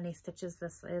 however many stitches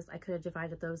this is, I could have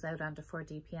divided those out onto 4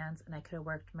 DPNs, and I could have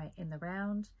worked in the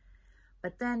round.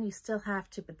 But then you still have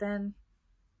to, but then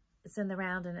it's in the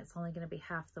round and it's only going to be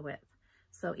half the width.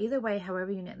 So either way,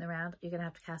 however you knit in the round, you're going to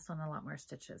have to cast on a lot more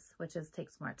stitches, which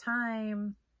takes more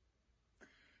time.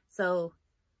 So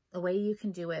the way you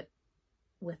can do it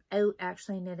without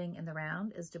actually knitting in the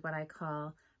round is do what I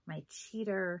call my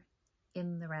cheater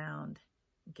in the round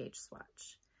gauge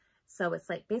swatch. So it's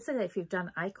like, basically, if you've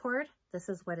done I-cord, this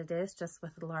is what it is, just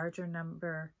with a larger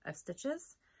number of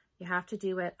stitches. You have to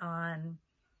do it on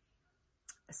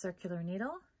a circular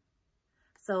needle.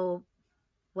 So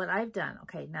what I've done,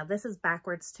 okay, now this is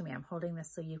backwards to me. I'm holding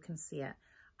this so you can see it.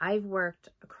 I've worked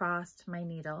across my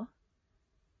needle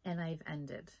and I've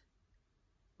ended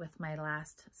with my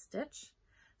last stitch.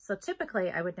 So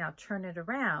typically I would now turn it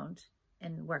around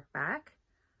and work back.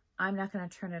 I'm not going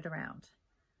to turn it around.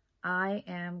 I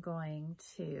am going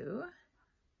to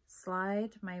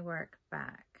slide my work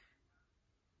back.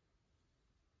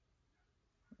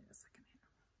 Wait a second here.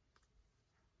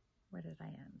 Where did I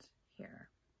end? Here.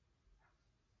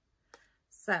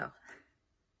 So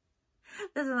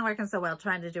this isn't working so well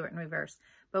trying to do it in reverse.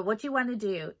 But what you want to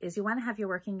do is you want to have your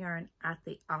working yarn at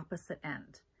the opposite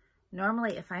end.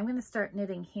 Normally, if I'm going to start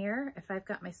knitting here, if I've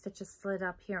got my stitches slid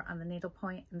up here on the needle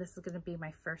point, and this is going to be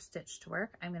my first stitch to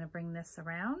work, I'm going to bring this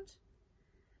around.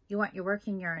 You want your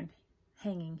working yarn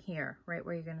hanging here, right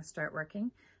where you're going to start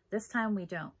working. This time we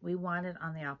don't. We want it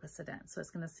on the opposite end. So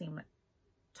it's going to seem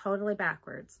totally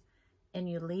backwards. And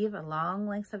you leave a long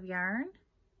length of yarn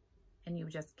and you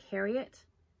just carry it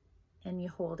and you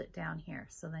hold it down here.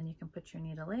 So then you can put your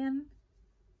needle in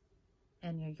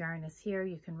and your yarn is here.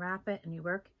 You can wrap it and you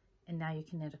work, and now you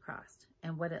can knit across.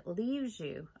 And what it leaves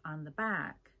you on the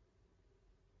back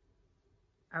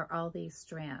are all these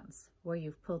strands where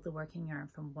you've pulled the working yarn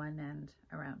from one end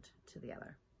around to the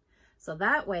other. So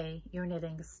that way you're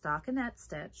knitting stockinette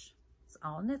stitch. It's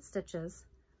all knit stitches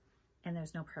and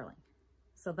there's no purling.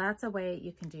 So that's a way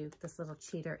you can do this little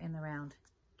cheater in the round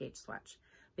gauge swatch.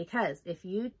 Because if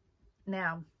you,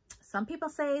 now some people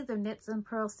say they're knits and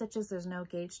purl stitches, there's no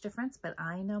gauge difference, but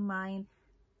I know mine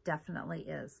definitely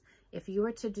is. If you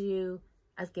were to do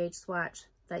a gauge swatch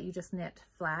that you just knit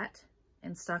flat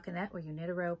in stockinette, where you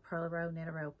knit a row, purl a row, knit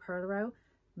a row, purl a row,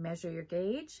 measure your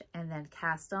gauge, and then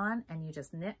cast on, and you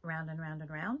just knit round and round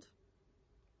and round,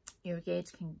 your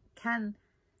gauge can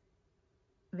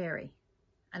vary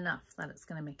enough that it's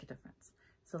going to make a difference.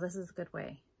 So this is a good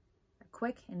way, a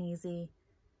quick and easy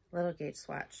little gauge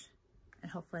swatch,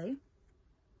 and hopefully,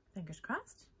 fingers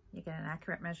crossed, you get an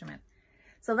accurate measurement.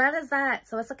 So that is that.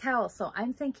 So it's a cowl. So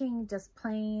I'm thinking just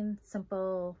plain,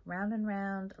 simple, round and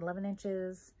round, 11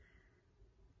 inches.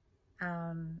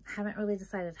 Haven't really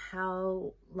decided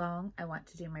how long I want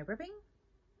to do my ribbing.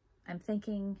 I'm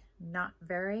thinking not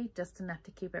very, just enough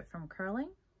to keep it from curling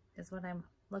is what I'm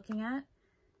looking at,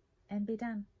 and be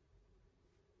done.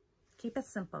 Keep it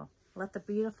simple. Let the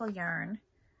beautiful yarn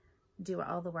do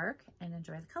all the work and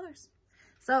enjoy the colors.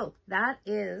 So that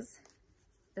is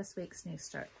this week's new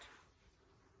start.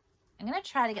 I'm going to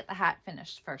try to get the hat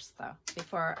finished first though,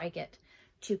 before I get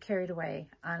too carried away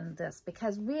on this,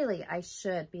 because really I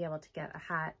should be able to get a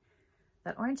hat,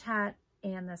 that orange hat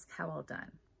and this cowl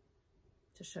done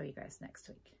to show you guys next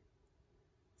week.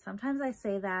 Sometimes I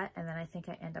say that and then I think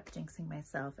I end up jinxing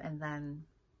myself, and then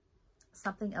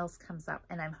something else comes up,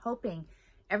 and I'm hoping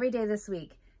every day this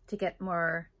week to get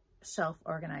more shelf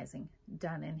organizing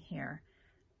done in here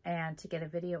and to get a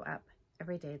video up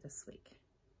every day this week.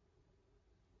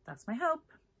 That's my hope.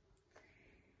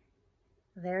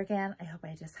 There again, I hope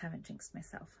I just haven't jinxed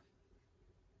myself.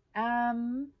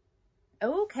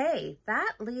 Okay,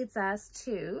 that leads us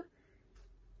to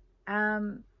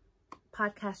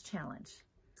podcast challenge.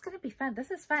 It's gonna be fun.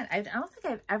 This is fun. I don't think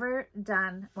I've ever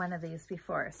done one of these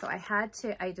before, so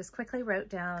I just quickly wrote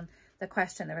down the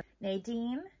question. There was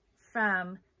Nadine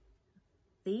from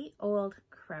The Old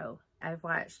Crow. I've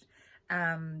watched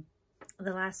the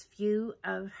last few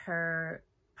of her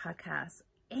podcasts,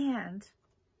 and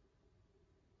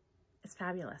it's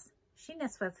fabulous. She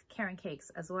knits with Karen Cakes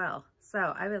as well.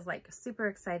 So I was like super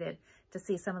excited to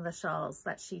see some of the shawls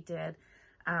that she did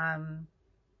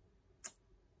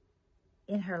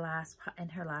in her last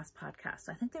podcast.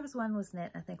 I think there was one was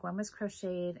knit, I think one was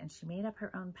crocheted, and she made up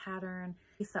her own pattern.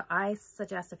 So I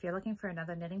suggest if you're looking for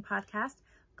another knitting podcast,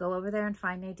 go over there and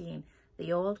find Nadine,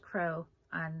 The Old Crow,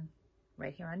 on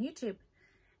right here on YouTube,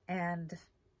 and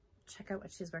check out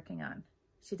what she's working on.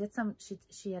 She did some,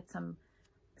 she had some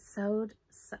sewed,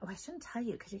 oh, I shouldn't tell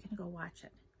you because you're gonna go watch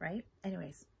it, right?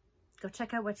 Anyways, go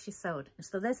check out what she sewed.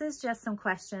 So this is just some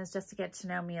questions just to get to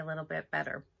know me a little bit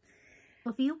better.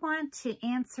 If you want to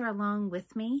answer along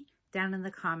with me down in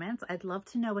the comments, I'd love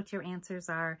to know what your answers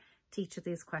are to each of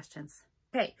these questions.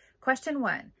 Okay, question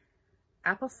 1,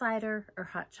 apple cider or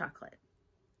hot chocolate?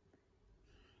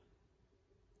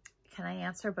 Can I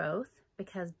answer both?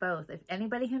 Because both. If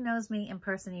anybody who knows me in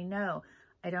person, you know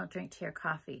I don't drink tea or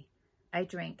coffee. I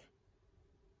drink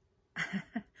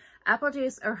apple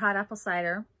juice or hot apple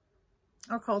cider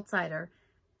or cold cider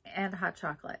and hot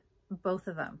chocolate. Both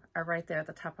of them are right there at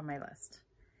the top of my list.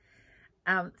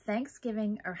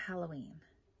 Thanksgiving or Halloween?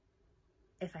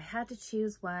 If I had to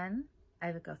choose one,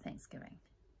 I would go Thanksgiving.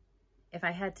 If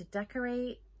I had to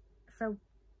decorate for,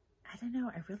 I don't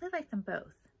know, I really like them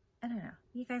both. I don't know.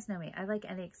 You guys know me. I like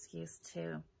any excuse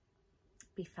to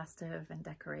be festive and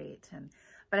decorate.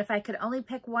 But if I could only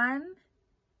pick one,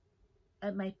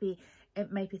 it might be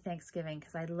Thanksgiving,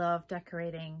 because I love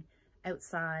decorating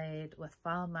outside with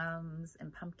fall mums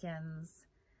and pumpkins.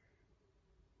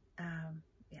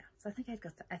 Yeah, so I think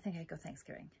I'd go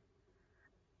Thanksgiving.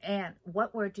 And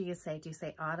what word do you say? Do you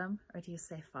say autumn or do you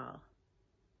say fall?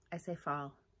 I say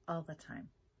fall all the time.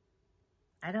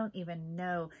 I don't even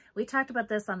know. We talked about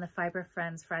this on the Fiber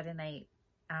Friends Friday night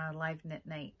live knit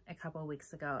night a couple of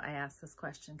weeks ago. I asked this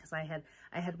question because I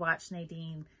had watched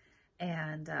Nadine,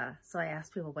 and so I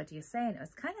asked people, what do you say? And it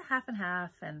was kind of half and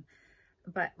half,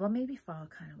 but well, maybe fall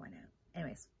kind of went out.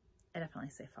 Anyways, I definitely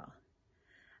say fall.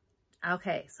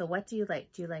 Okay, so what do you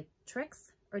like? Do you like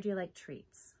tricks or do you like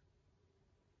treats?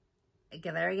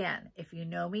 Again, there again, if you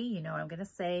know me, you know I'm going to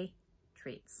say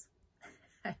treats.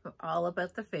 I'm all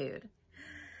about the food.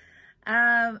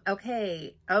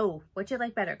 Okay. Oh, what do you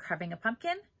like better, carving a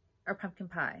pumpkin or pumpkin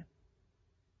pie?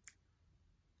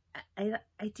 I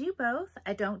do both.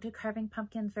 I don't do carving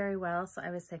pumpkins very well, so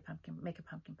I would say make a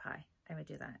pumpkin pie. I would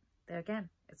do that. There again,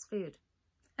 it's food.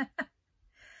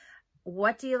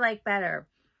 What do you like better?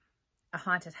 A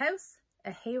haunted house,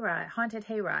 a haunted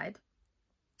hayride,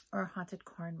 or a haunted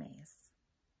corn maze?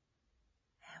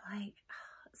 I like,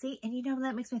 see, and you know,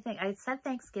 that makes me think, I said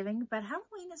Thanksgiving, but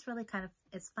Halloween is really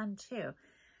it's fun too.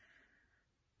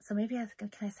 So maybe can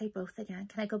I say both again?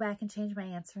 Can I go back and change my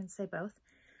answer and say both?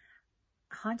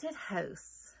 Haunted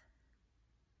house.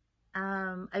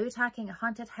 Are we talking a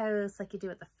haunted house like you do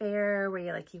at the fair,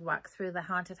 where you walk through the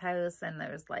haunted house and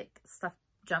there's like stuff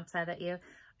jumps out at you?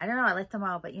 I don't know. I like them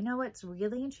all, but you know what's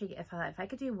really intriguing? If I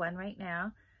could do one right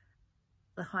now,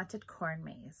 the haunted corn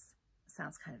maze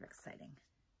sounds kind of exciting.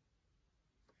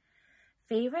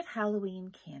 Favorite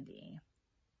Halloween candy?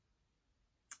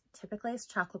 Typically it's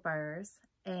chocolate bars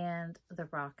and the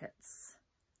rockets,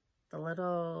 the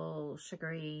little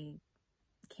sugary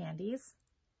candies.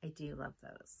 I do love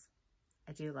those.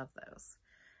 I do love those.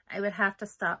 I would have to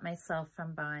stop myself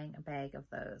from buying a bag of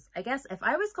those. I guess if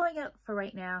I was going out for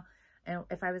right now, and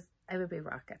I would be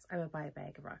rockets. I would buy a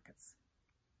bag of rockets.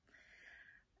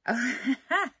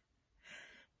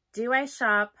 Do I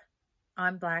shop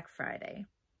on Black Friday?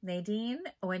 Nadine,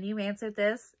 when you answered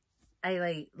this,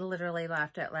 I literally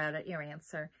laughed out loud at your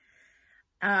answer.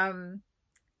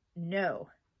 No,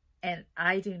 and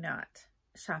I do not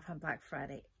shop on Black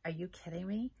Friday. Are you kidding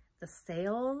me? The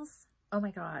sales, oh my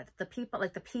God, the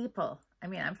people, I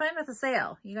mean, I'm fine with the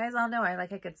sale. You guys all know I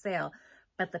like a good sale,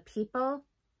 but the people,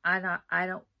 I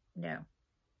don't know.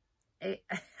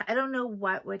 I don't know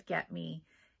what would get me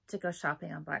to go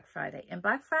shopping on Black Friday. And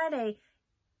Black Friday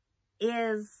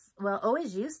is, well,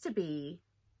 always used to be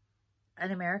an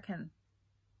American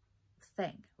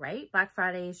thing, right? Black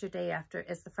Friday is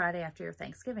the Friday after your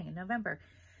Thanksgiving in November.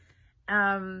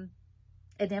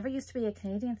 it never used to be a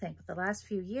Canadian thing, but the last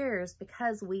few years,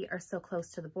 because we are so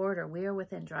close to the border, we are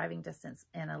within driving distance,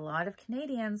 and a lot of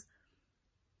Canadians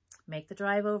make the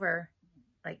drive over,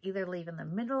 like either leave in the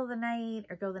middle of the night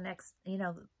or go the next, you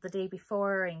know, the day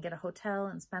before and get a hotel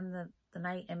and spend the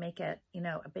night and make it, you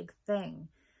know, a big thing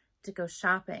to go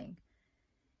shopping.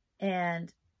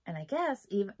 And I guess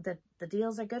even the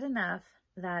deals are good enough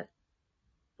that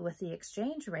with the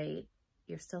exchange rate,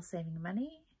 you're still saving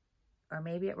money, or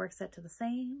maybe it works out to the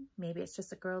same. Maybe it's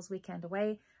just a girls' weekend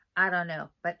away. I don't know,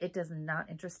 but it does not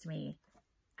interest me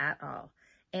at all.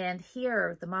 And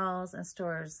here, the malls and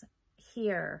stores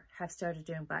here have started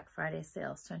doing Black Friday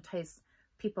sales to entice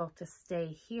people to stay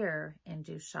here and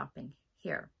do shopping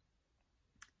here.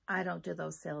 I don't do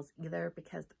those sales either,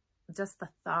 because just the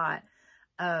thought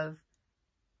of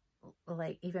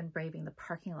like even braving the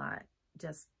parking lot,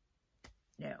 just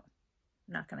no,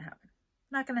 not gonna happen.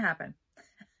 Not gonna happen.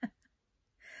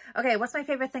 Okay, what's my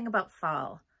favorite thing about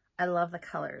fall? I love the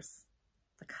colors.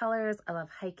 The colors, I love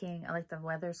hiking. I like the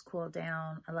weather's cooled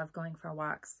down. I love going for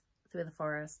walks through the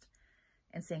forest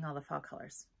and seeing all the fall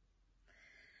colors.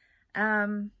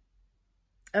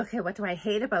 Okay, what do I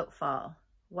hate about fall?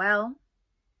 Well,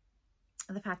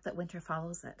 the fact that winter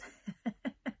follows it.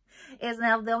 Is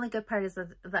now the only good part is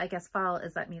that I guess fall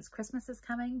is that means Christmas is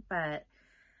coming, but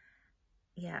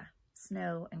yeah,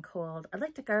 snow and cold. I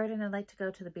like to garden. I like to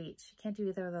go to the beach. You can't do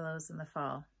either of those in the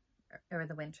fall or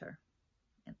the winter.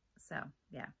 And so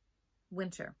yeah,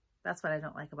 winter. That's what I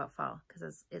don't like about fall,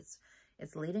 because it's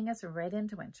leading us right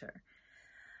into winter.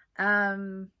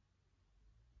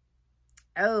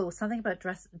 Oh, something about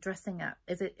dressing up.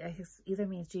 It either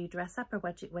means, do you dress up, or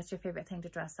what's your favorite thing to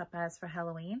dress up as for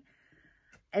Halloween?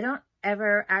 I don't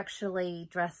ever actually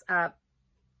dress up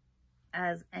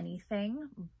as anything,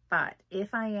 but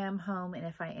if I am home and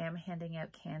if I am handing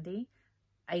out candy,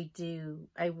 I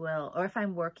will, or if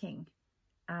I'm working,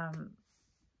 and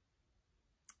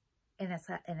it's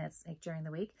like during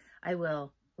the week, I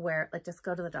will wear, like, just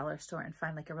go to the dollar store and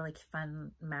find like a really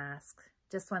fun mask,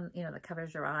 just one, you know, that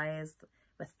covers your eyes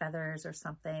with feathers or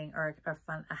something, or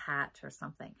a hat or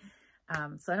something.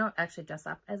 So I don't actually dress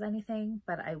up as anything,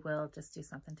 but I will just do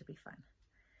something to be fun.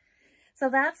 So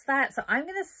that's that. So I'm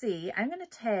going to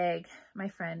tag my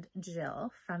friend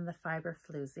Jill from the Fiber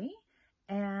Floozy,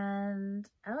 and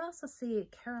I'll also see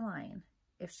Caroline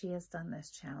if she has done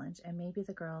this challenge, and maybe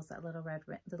the girls at the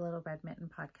Little Red Mitten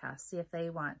podcast, see if they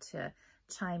want to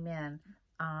chime in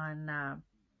on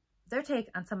their take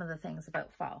on some of the things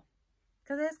about fall,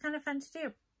 because it is kind of fun to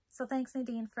do. So thanks,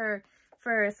 Nadine, for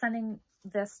sending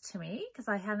this to me, because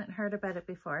I hadn't heard about it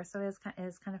before. So it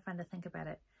is kind of fun to think about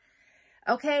it.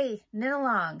 Okay, knit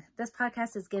along. This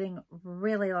podcast is getting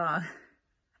really long.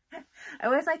 I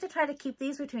always like to try to keep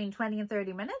these between 20 and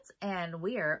 30 minutes, and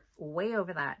we are way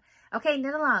over that. Okay,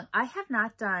 knit along. I have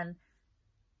not done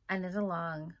a knit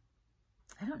along.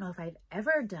 I don't know if I've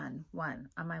ever done one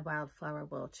on my Wildflower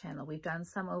Wool channel. We've done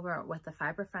some over with the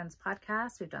Fiber Friends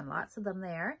podcast. We've done lots of them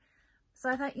there. So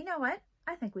I thought, you know what?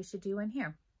 I think we should do one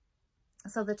here.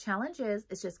 So the challenge is,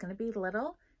 it's just going to be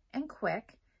little and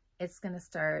quick. It's going to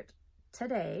start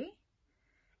today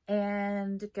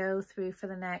and go through for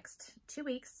the next 2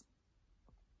 weeks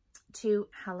to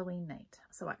Halloween night.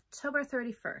 So October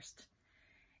 31st.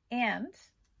 And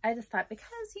I just thought,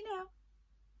 because, you know,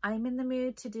 I'm in the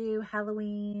mood to do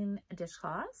Halloween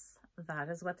dishcloths, that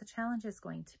is what the challenge is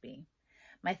going to be.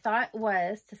 My thought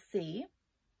was to see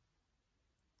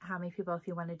how many people, if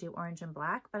you want to do orange and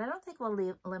black, but I don't think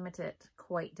we'll limit it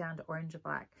quite down to orange and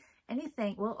black.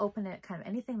 Anything, we'll open it kind of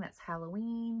anything that's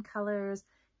Halloween colors,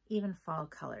 even fall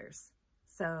colors.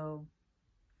 So,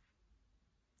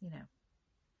 you know,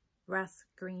 rust,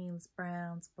 greens,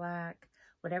 browns, black,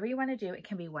 whatever you want to do. It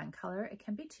can be one color. It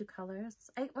can be two colors.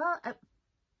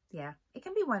 Yeah, it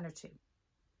can be one or two.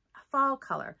 A fall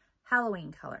color,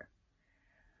 Halloween color.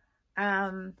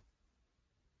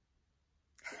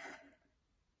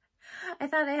 I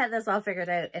thought I had this all figured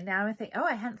out, and now I think, oh,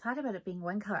 I hadn't thought about it being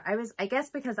one color. I guess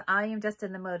because I am just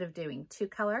in the mode of doing two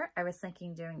color, I was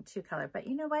thinking doing two color. But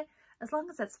you know what? As long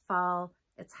as it's fall,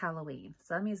 it's Halloween.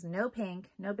 So that means no pink,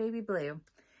 no baby blue.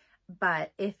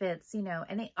 But if it's, you know,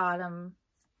 any autumn,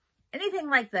 anything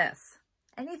like this,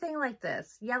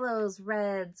 yellows,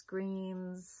 reds,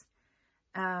 greens,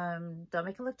 don't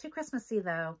make it look too Christmassy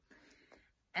though.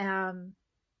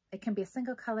 It can be a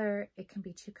single color, it can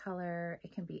be two color,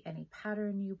 it can be any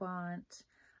pattern you want.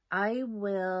 I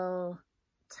will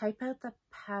type out the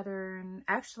pattern.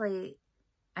 Actually,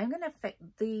 I'm going to fit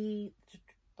the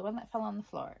one that fell on the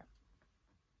floor.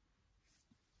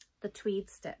 The Tweed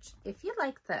Stitch. If you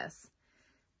like this,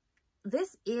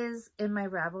 this is in my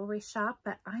Ravelry shop,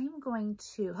 but I'm going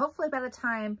to, hopefully by the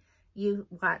time you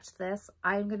watch this,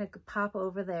 I'm going to pop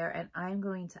over there and I'm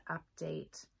going to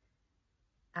update.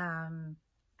 I'm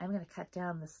going to cut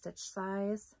down the stitch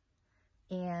size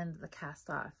and the cast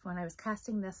off. When I was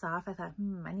casting this off, I thought,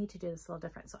 I need to do this a little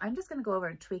different. So I'm just going to go over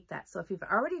and tweak that. So if you've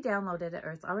already downloaded it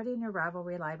or it's already in your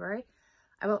Ravelry library,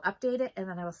 I will update it and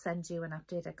then I will send you an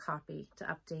updated copy to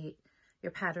update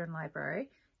your pattern library.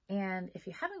 And if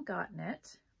you haven't gotten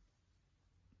it,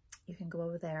 you can go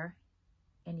over there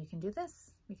and you can do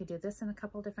this. You could do this in a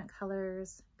couple different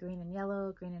colors, green and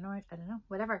yellow, green and orange, I don't know,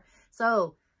 whatever.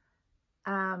 So,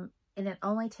 and it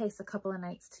only takes a couple of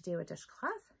nights to do a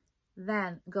dishcloth.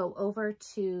 Then go over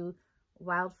to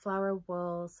Wildflower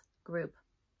Wool's group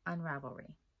on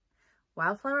Ravelry.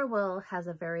 Wildflower Wool has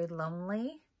a very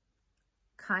lonely,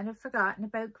 kind of forgotten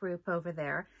about group over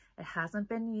there. It hasn't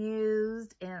been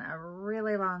used in a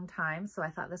really long time, so I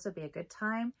thought this would be a good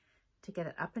time to get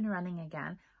it up and running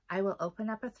again. I will open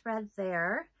up a thread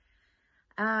there.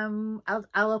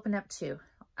 I'll open up two,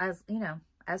 as you know,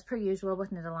 as per usual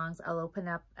with knit-alongs. I'll open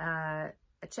up a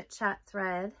chit-chat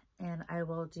thread, and I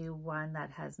will do one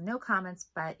that has no comments,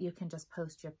 but you can just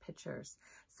post your pictures.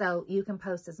 So you can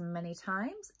post as many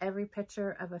times. Every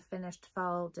picture of a finished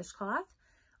fall dishcloth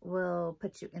will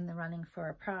put you in the running for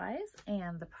a prize,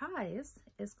 and the prize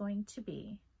is going to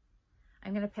be,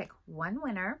 I'm going to pick one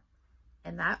winner,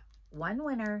 and that one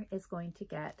winner is going to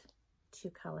get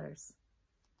 2 colors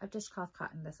of dishcloth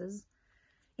cotton. This is,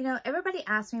 you know, everybody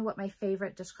asks me what my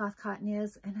favorite dishcloth cotton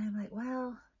is, and I'm like,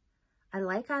 well, I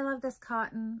love this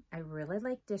cotton. I really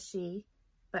like Dishy,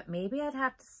 but maybe I'd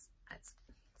have to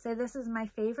say this is my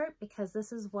favorite because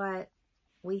this is what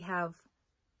we have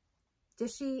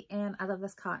Dishy, and I love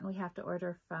this cotton. We have to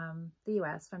order from the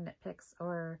US, from Knit Picks,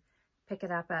 or pick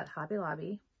it up at Hobby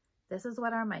Lobby. This is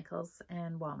what our Michaels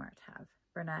and Walmart have.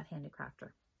 Bernat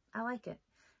Handicrafter. I like it.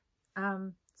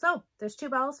 So there's 2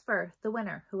 balls for the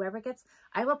winner. Whoever gets,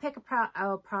 I will pick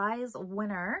a prize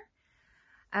winner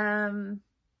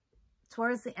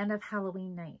towards the end of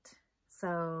Halloween night.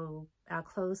 So I'll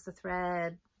close the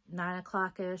thread 9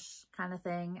 o'clock-ish kind of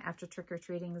thing after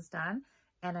trick-or-treating is done,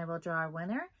 and I will draw a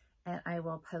winner and I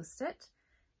will post it,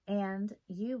 and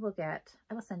you will get,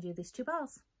 I will send you these 2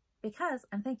 balls because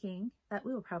I'm thinking that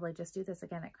we will probably just do this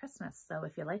again at Christmas. So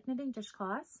if you like knitting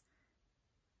dishcloths,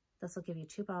 this will give you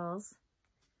 2 balls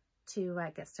to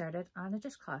get started on a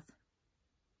dishcloth,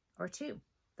 or 2.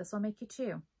 This will make you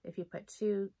 2. If you put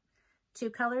two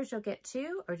colors, you'll get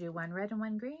 2, or do 1 red and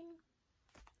 1 green.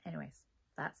 Anyways,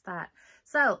 that's that.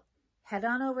 So head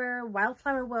on over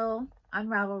Wildflower Wool on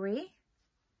Ravelry.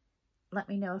 Let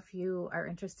me know if you are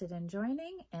interested in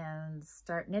joining and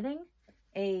start knitting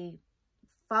a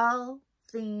fall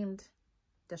themed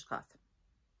dishcloth.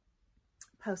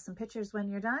 Post some pictures when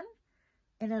you're done,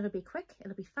 and it'll be quick,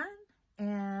 it'll be fun,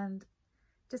 and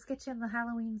just get you in the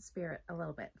Halloween spirit a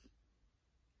little bit.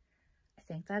 I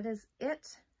think that is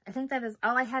it. I think that is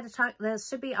all I had to talk. This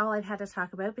should be all I've had to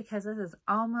talk about because this is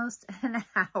almost an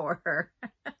hour.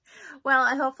 Well,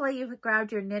 hopefully you've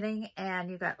grabbed your knitting and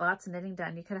you got lots of knitting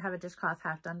done. You could have a dishcloth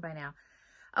half done by now.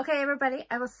 Okay, everybody,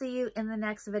 I will see you in the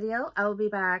next video. I will be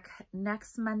back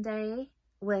next Monday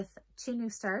with 2 new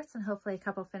starts and hopefully a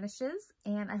couple finishes.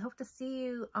 And I hope to see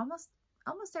you almost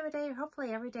every day, or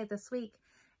hopefully every day this week,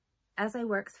 as I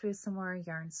work through some more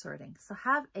yarn sorting. So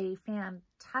have a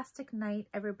fantastic night,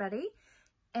 everybody.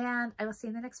 And I will see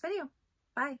you in the next video.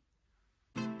 Bye.